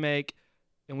seen the remake,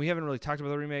 and we haven't really talked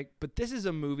about the remake, but this is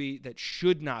a movie that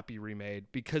should not be remade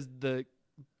because the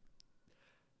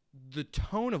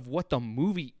tone of what the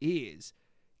movie is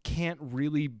can't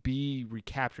really be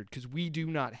recaptured because we do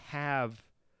not have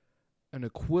an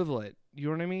equivalent. You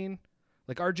know what I mean?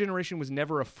 Like, our generation was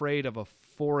never afraid of a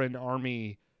foreign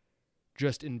army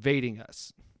just invading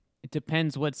us. It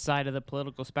depends what side of the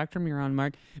political spectrum you're on,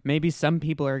 Mark. Maybe some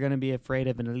people are going to be afraid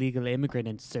of an illegal immigrant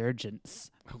insurgents.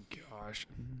 Oh, gosh.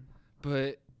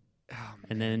 But,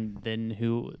 and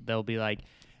then they'll be like,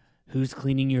 who's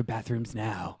cleaning your bathrooms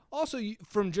now? Also,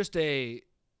 from just a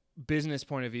business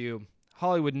point of view,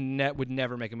 Hollywood would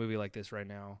never make a movie like this right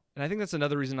now. And I think that's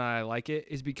another reason I like it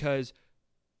is because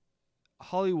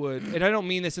Hollywood, and I don't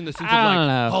mean this in the sense of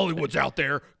like Hollywood's out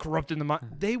there corrupting the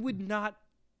mind. They would not,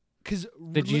 because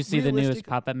did you see the newest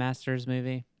Puppet Masters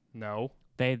movie? No.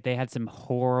 They had some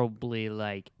horribly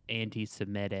like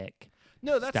anti-Semitic.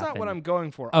 No, that's not what I'm going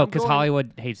for. Oh, because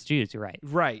Hollywood hates Jews. You're right.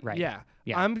 Right. Yeah.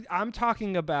 I'm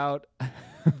talking about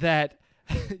that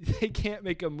they can't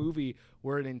make a movie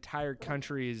where an entire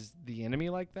country is the enemy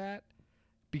like that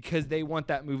because they want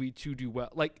that movie to do well.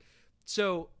 Like,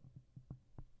 so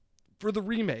for the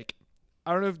remake,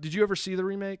 I don't know did you ever see the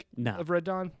remake of Red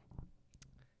Dawn?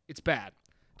 It's bad.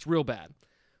 It's real bad.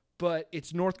 But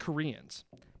it's North Koreans.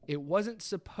 It wasn't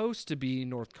supposed to be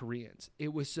North Koreans.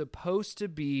 It was supposed to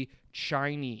be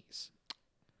Chinese.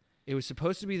 It was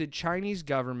supposed to be the Chinese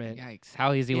government. Yikes.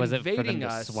 How easy was it for them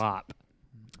to swap?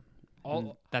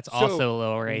 That's also a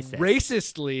little racist.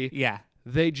 Racistly, yeah,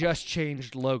 they just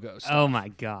changed logos. Oh my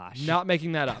gosh. Not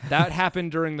making that up. That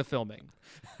happened during the filming.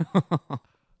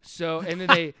 So, and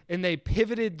then they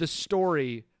pivoted the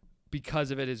story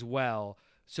because of it as well.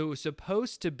 So it was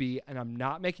supposed to be, and I'm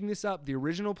not making this up, the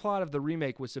original plot of the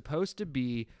remake was supposed to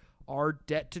be our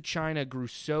debt to China grew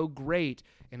so great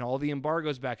and all the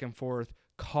embargoes back and forth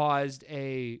caused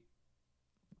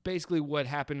basically what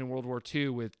happened in World War II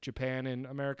with Japan and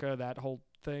America, that whole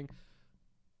thing.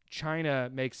 China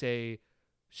makes a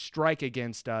strike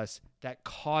against us that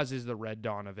causes the Red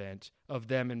Dawn event of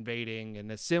them invading in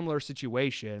a similar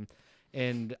situation.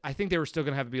 And I think they were still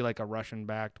going to have to be like a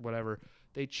Russian-backed whatever.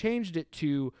 They changed it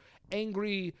to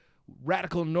angry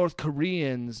radical North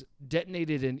Koreans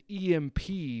detonated an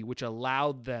EMP, which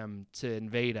allowed them to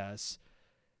invade us.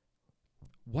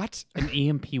 What? An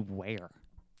EMP where?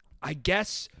 I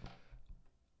guess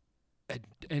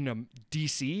in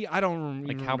DC. I don't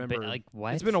even remember. Like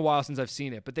what? It's been a while since I've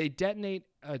seen it. But they detonate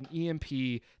an EMP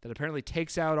that apparently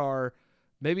takes out our...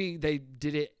 Maybe they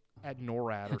did it at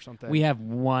NORAD or something. We have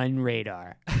one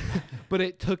radar. But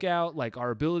it took out like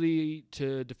our ability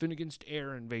to defend against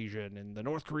air invasion, and the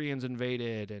North Koreans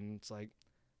invaded, and it's like,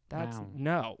 that's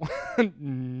no.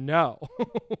 No.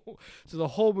 So the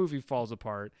whole movie falls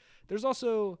apart. There's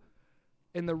also,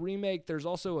 in the remake, there's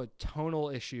also a tonal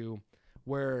issue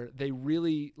where they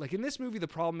really, like in this movie, the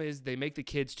problem is they make the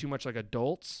kids too much like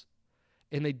adults,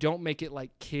 and they don't make it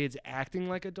like kids acting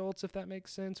like adults, if that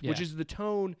makes sense, which is the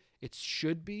tone it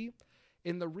should be.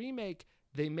 In the remake,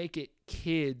 they make it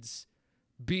kids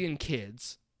being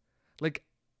kids. Like,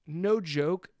 no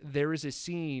joke, there is a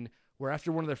scene where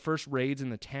after one of their first raids in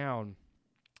the town,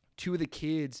 two of the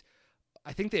kids,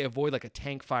 I think they avoid like a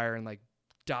tank fire and like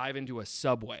dive into a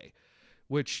Subway,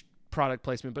 which product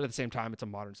placement, but at the same time, it's a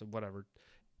modern sub, whatever.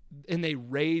 And they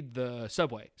raid the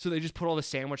Subway. So they just put all the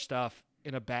sandwich stuff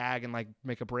in a bag and like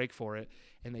make a break for it.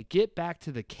 And they get back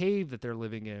to the cave that they're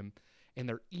living in, and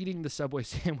they're eating the Subway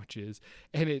sandwiches,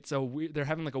 and it's they're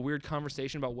having like a weird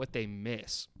conversation about what they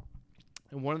miss.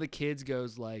 And one of the kids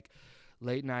goes like,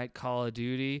 late night Call of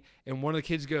Duty, and one of the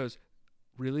kids goes,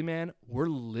 really, man, we're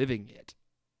living it.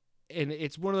 And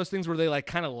it's one of those things where they like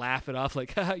kind of laugh it off,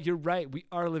 like, haha, you're right, we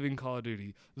are living Call of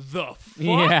Duty. The fuck?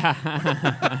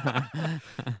 Yeah.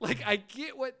 Like, I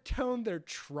get what tone they're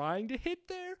trying to hit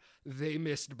there. They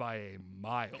missed by a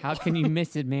mile. How can you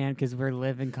miss it, man? Because we're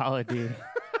living Call of Duty.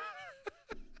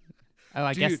 Oh,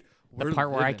 I guess The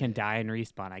part where I can die and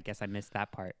respawn. I guess I missed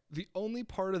that part. The only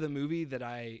part of the movie that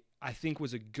I think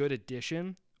was a good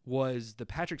addition was the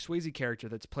Patrick Swayze character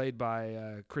that's played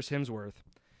by Chris Hemsworth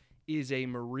is a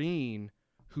Marine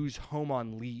who's home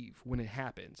on leave when it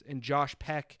happens. And Josh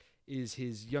Peck is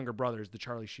his younger brother, is the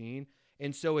Charlie Sheen.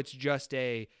 And so it's just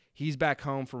he's back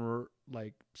home from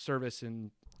like service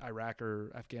in Iraq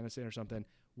or Afghanistan or something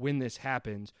when this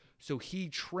happens. So he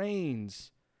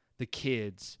trains the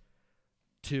kids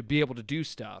to be able to do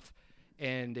stuff,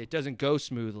 and it doesn't go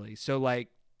smoothly. So like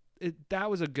that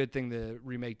was a good thing the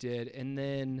remake did. And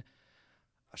then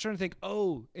I was trying to think,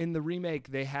 in the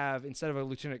remake they have, instead of a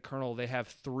lieutenant colonel, they have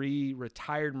 3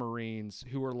 retired Marines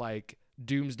who are like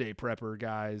doomsday prepper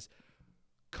guys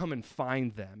come and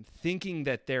find them thinking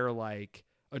that they're like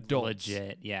adults.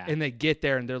 Legit, yeah. And they get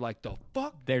there and they're like, the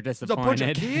fuck? They're There's a disappointed.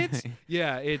 bunch of kids?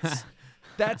 Yeah,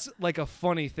 that's like a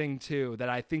funny thing too that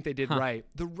I think they did right.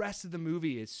 The rest of the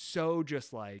movie is so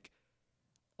just like,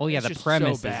 oh yeah, it's the just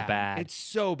premise so is bad. It's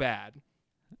so bad.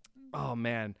 Oh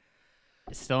man,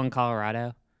 It's still in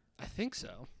Colorado. I think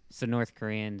so. So North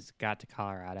Koreans got to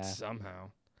Colorado.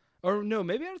 Somehow. Or no,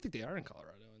 maybe I don't think they are in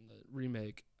Colorado in the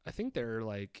remake. I think they're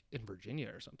like in Virginia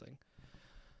or something.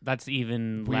 That's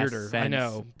even Weirder. less sense. I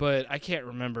know, but I can't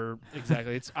remember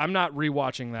exactly. I'm not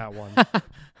rewatching that one.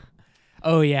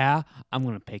 Oh yeah, I'm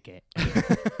gonna pick it.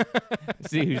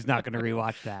 See who's not gonna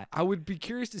rewatch that. I would be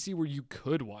curious to see where you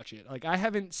could watch it. Like I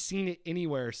haven't seen it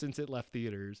anywhere since it left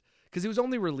theaters because it was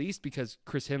only released because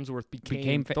Chris Hemsworth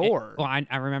became Thor.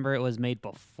 I remember it was made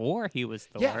before he was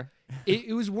Thor. Yeah,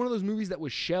 it was one of those movies that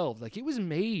was shelved. Like it was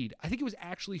made. I think it was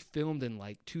actually filmed in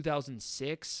like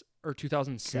 2006 or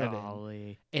 2007,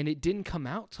 Golly. and it didn't come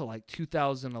out till like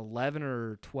 2011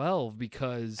 or 12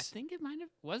 because I think it might have.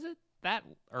 Was it that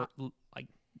or like?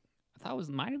 I thought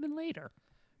might have been later.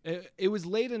 it was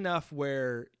late enough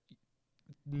where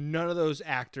none of those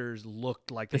actors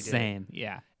looked like The they did. same,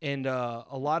 yeah. And a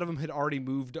lot of them had already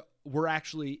moved. Were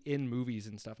actually in movies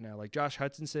and stuff now. Like Josh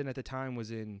Hutcherson at the time was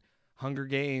in Hunger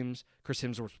Games. Chris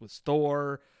Hemsworth was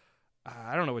Thor.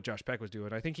 I don't know what Josh Peck was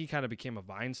doing. I think he kind of became a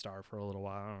Vine star for a little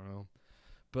while. I don't know.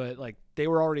 But like they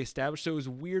were already established, so it was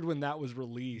weird when that was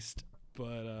released.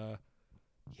 But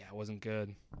yeah, it wasn't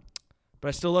good. But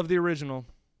I still love the original.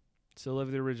 Still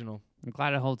love the original. I'm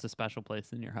glad it holds a special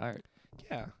place in your heart.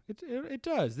 Yeah, it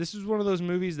does. This is one of those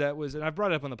movies that was, and I've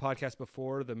brought it up on the podcast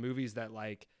before, the movies that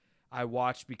like I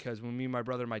watched because when me and my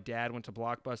brother and my dad went to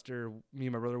Blockbuster, me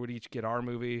and my brother would each get our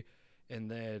movie, and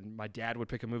then my dad would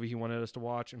pick a movie he wanted us to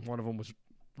watch, and one of them was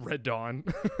Red Dawn.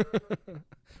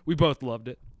 We both loved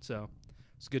it, so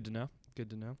it's good to know. Good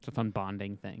to know. It's a fun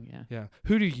bonding thing, yeah. Yeah.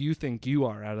 Who do you think you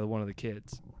are out of one of the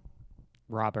kids?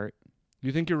 Robert.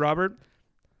 You think you're Robert?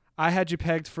 I had you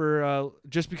pegged for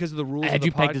just because of the rules. I had of the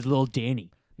you pegged as little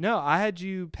Danny. No, I had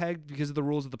you pegged because of the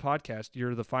rules of the podcast.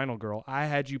 You're the final girl. I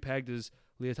had you pegged as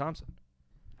Leah Thompson.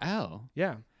 Oh.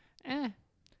 Yeah.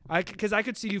 Because I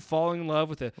could see you falling in love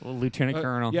with a Lieutenant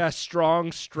Colonel. Yeah,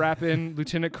 strong, strap-in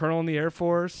Lieutenant Colonel in the Air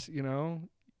Force. You know,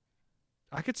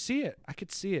 I could see it.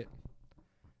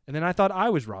 And then I thought I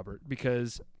was Robert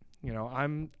because, you know,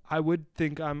 I would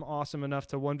think I'm awesome enough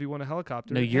to 1v1 a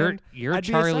helicopter. No, you're I'd be a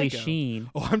Charlie psycho. Sheen.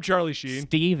 Oh, I'm Charlie Sheen.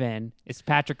 Steven is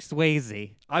Patrick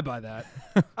Swayze. I buy that.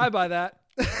 I buy that.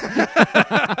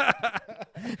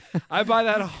 I buy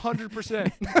that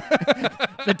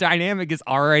 100%. The dynamic is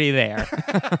already there.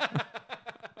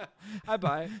 I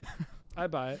buy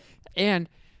it. And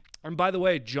by the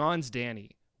way, John's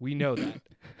Danny. We know that.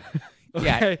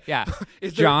 yeah, Okay? yeah.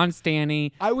 Is there- John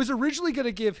Stanley. I was originally going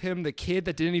to give him the kid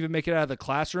that didn't even make it out of the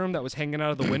classroom that was hanging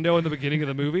out of the window in the beginning of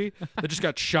the movie that just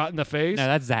got shot in the face. No,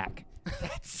 that's Zach.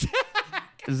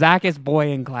 Zach is boy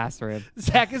in classroom.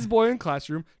 Zach is boy in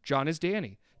classroom. John is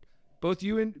Danny. Both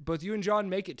you and John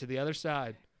make it to the other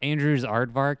side. Andrew's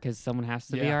Aardvark because someone has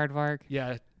to be Yeah. Aardvark.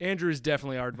 Yeah, Andrew is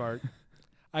definitely Aardvark.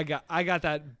 I got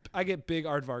that. I get big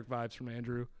Aardvark vibes from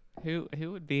Andrew. Who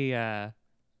would be? Oh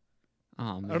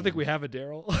man. I don't think we have a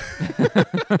Daryl.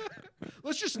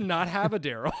 Let's just not have a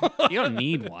Daryl. You don't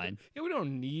need one. Yeah, we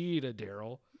don't need a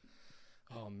Daryl.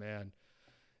 Oh man,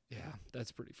 yeah,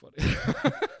 that's pretty funny.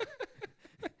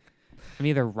 I'm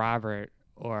either Robert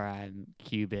or I'm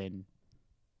Cuban.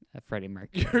 Freddie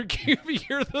Mercury.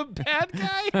 You're the bad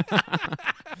guy.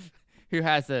 Who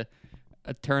has a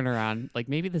turnaround? Like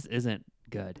maybe this isn't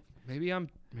good. Maybe I'm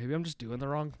just doing the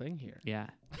wrong thing here. Yeah.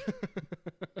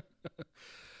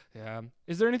 Yeah.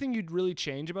 Is there anything you'd really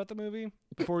change about the movie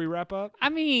before we wrap up? I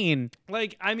mean,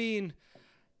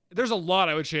 there's a lot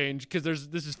I would change because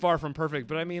this is far from perfect.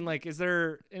 But I mean, like, is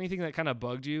there anything that kind of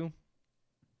bugged you?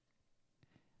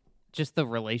 just the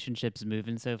relationships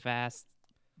moving so fast.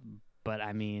 But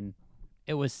I mean,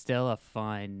 it was still a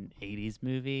fun 80s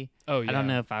movie. Oh, yeah. I don't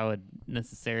know if I would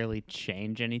necessarily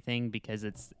change anything because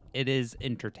it is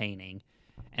entertaining,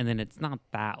 and then it's not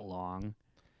that long.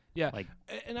 Yeah. Like,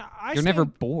 and you're never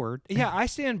bored. Yeah, I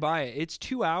stand by it. It's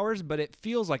 2 hours, but it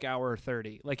feels like hour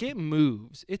 30. Like, it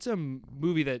moves. It's a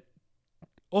movie that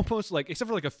almost, like, except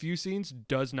for like a few scenes,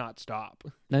 does not stop.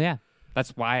 No, yeah.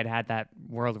 That's why it had that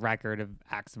world record of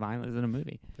acts of violence in a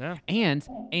movie. Yeah.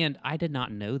 And I did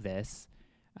not know this.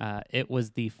 It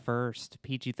was the first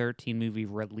PG-13 movie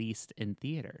released in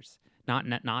theaters.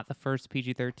 Not the first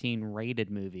PG-13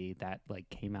 rated movie that like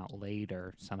came out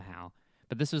later somehow.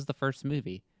 But this was the first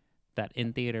movie that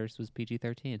in theaters was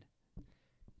PG-13.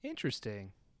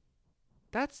 Interesting.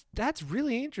 That's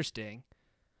really interesting.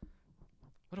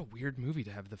 What a weird movie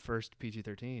to have the first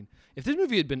PG-13. If this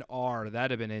movie had been R,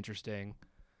 that'd have been interesting.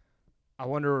 I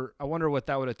wonder what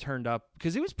that would have turned up,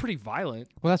 because it was pretty violent.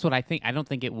 Well, that's what I think. I don't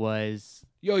think it was.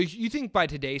 Yo, you think by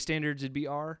today's standards it'd be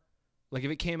R? Like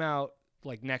if it came out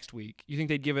like next week, you think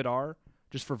they'd give it R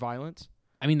just for violence?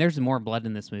 I mean, there's more blood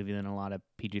in this movie than a lot of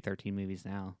PG-13 movies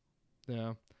now.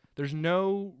 Yeah. There's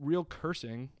no real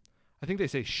cursing. I think they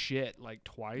say shit like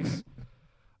twice.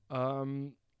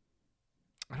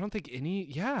 I don't think any.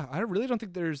 Yeah, I really don't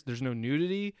think there's no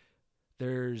nudity.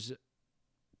 There's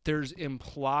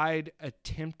implied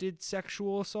attempted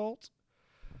sexual assault.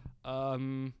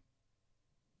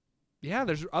 Yeah,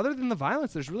 there's other than the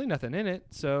violence, there's really nothing in it.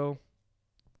 So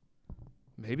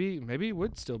maybe it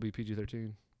would still be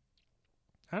PG-13.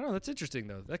 I don't know. That's interesting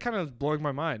though. That kind of blowing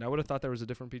my mind. I would have thought there was a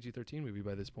different PG-13 movie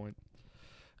by this point.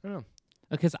 I don't know.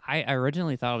 Because I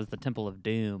originally thought it was the Temple of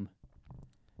Doom.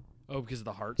 Oh, because of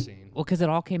the heart scene. Well, because it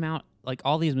all came out, like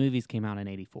all these movies came out in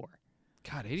 84.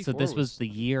 God, 84. So this was the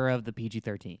year of the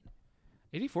PG-13.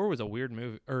 84 was a weird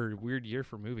movie, or weird year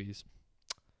for movies.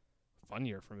 Fun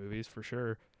year for movies, for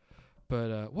sure.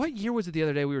 But what year was it the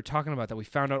other day we were talking about that we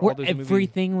found out Where all those movies?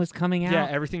 everything was coming out? Yeah,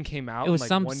 everything came out. It was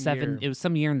in like It was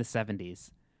some year in the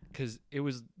 70s. Because it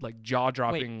was like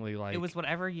jaw-droppingly like. It was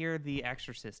whatever year The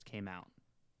Exorcist came out.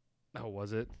 Oh,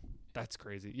 was it? That's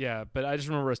crazy. Yeah, but I just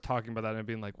remember us talking about that and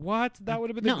being like, "What? That would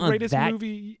have been the No, greatest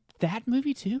movie." That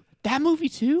movie too? That movie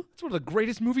too? It's one of the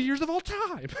greatest movie years of all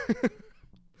time.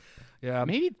 Yeah.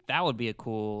 Maybe that would be a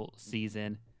cool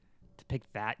season to pick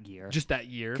that year. Just that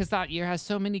year. Because that year has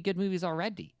so many good movies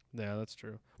already. Yeah, that's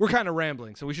true. We're kind of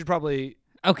rambling, so we should probably.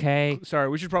 Okay. Sorry,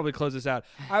 we should probably close this out.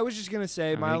 I was just gonna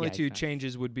say my only two guys.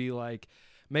 changes would be like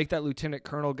make that lieutenant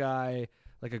colonel guy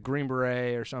like a Green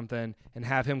Beret or something, and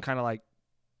have him kind of like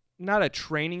not a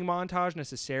training montage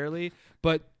necessarily,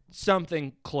 but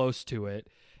something close to it.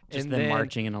 Just and them then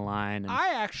marching in a line. And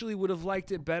I actually would have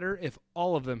liked it better if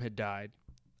all of them had died.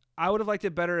 I would have liked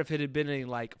it better if it had been a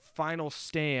like final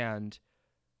stand,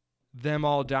 them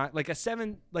all die like a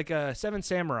seven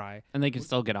samurai. and they can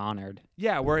still get honored.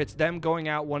 Yeah, where it's them going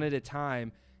out one at a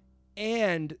time,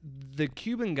 and the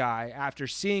Cuban guy after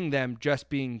seeing them just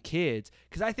being kids,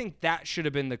 because I think that should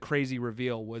have been the crazy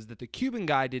reveal, was that the Cuban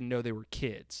guy didn't know they were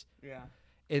kids. Yeah.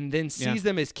 And then sees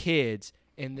them as kids,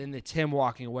 and then it's him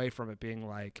walking away from it being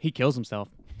like He kills himself.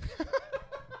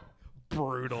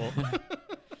 brutal.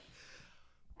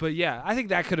 But yeah, I think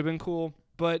that could have been cool.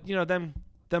 But you know, them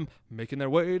making their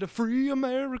way to free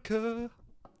America,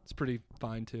 it's pretty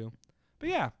fine too. But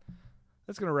yeah,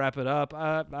 that's gonna wrap it up.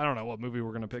 I don't know what movie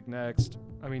we're gonna pick next.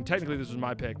 I mean, technically this was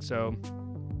my pick, so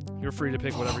you're free to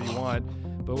pick whatever you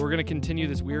want. But we're gonna continue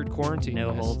this weird quarantine.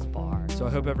 No mess. holds barred. So I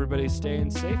hope everybody's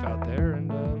staying safe out there,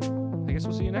 and I guess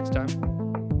we'll see you next time.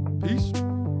 Peace.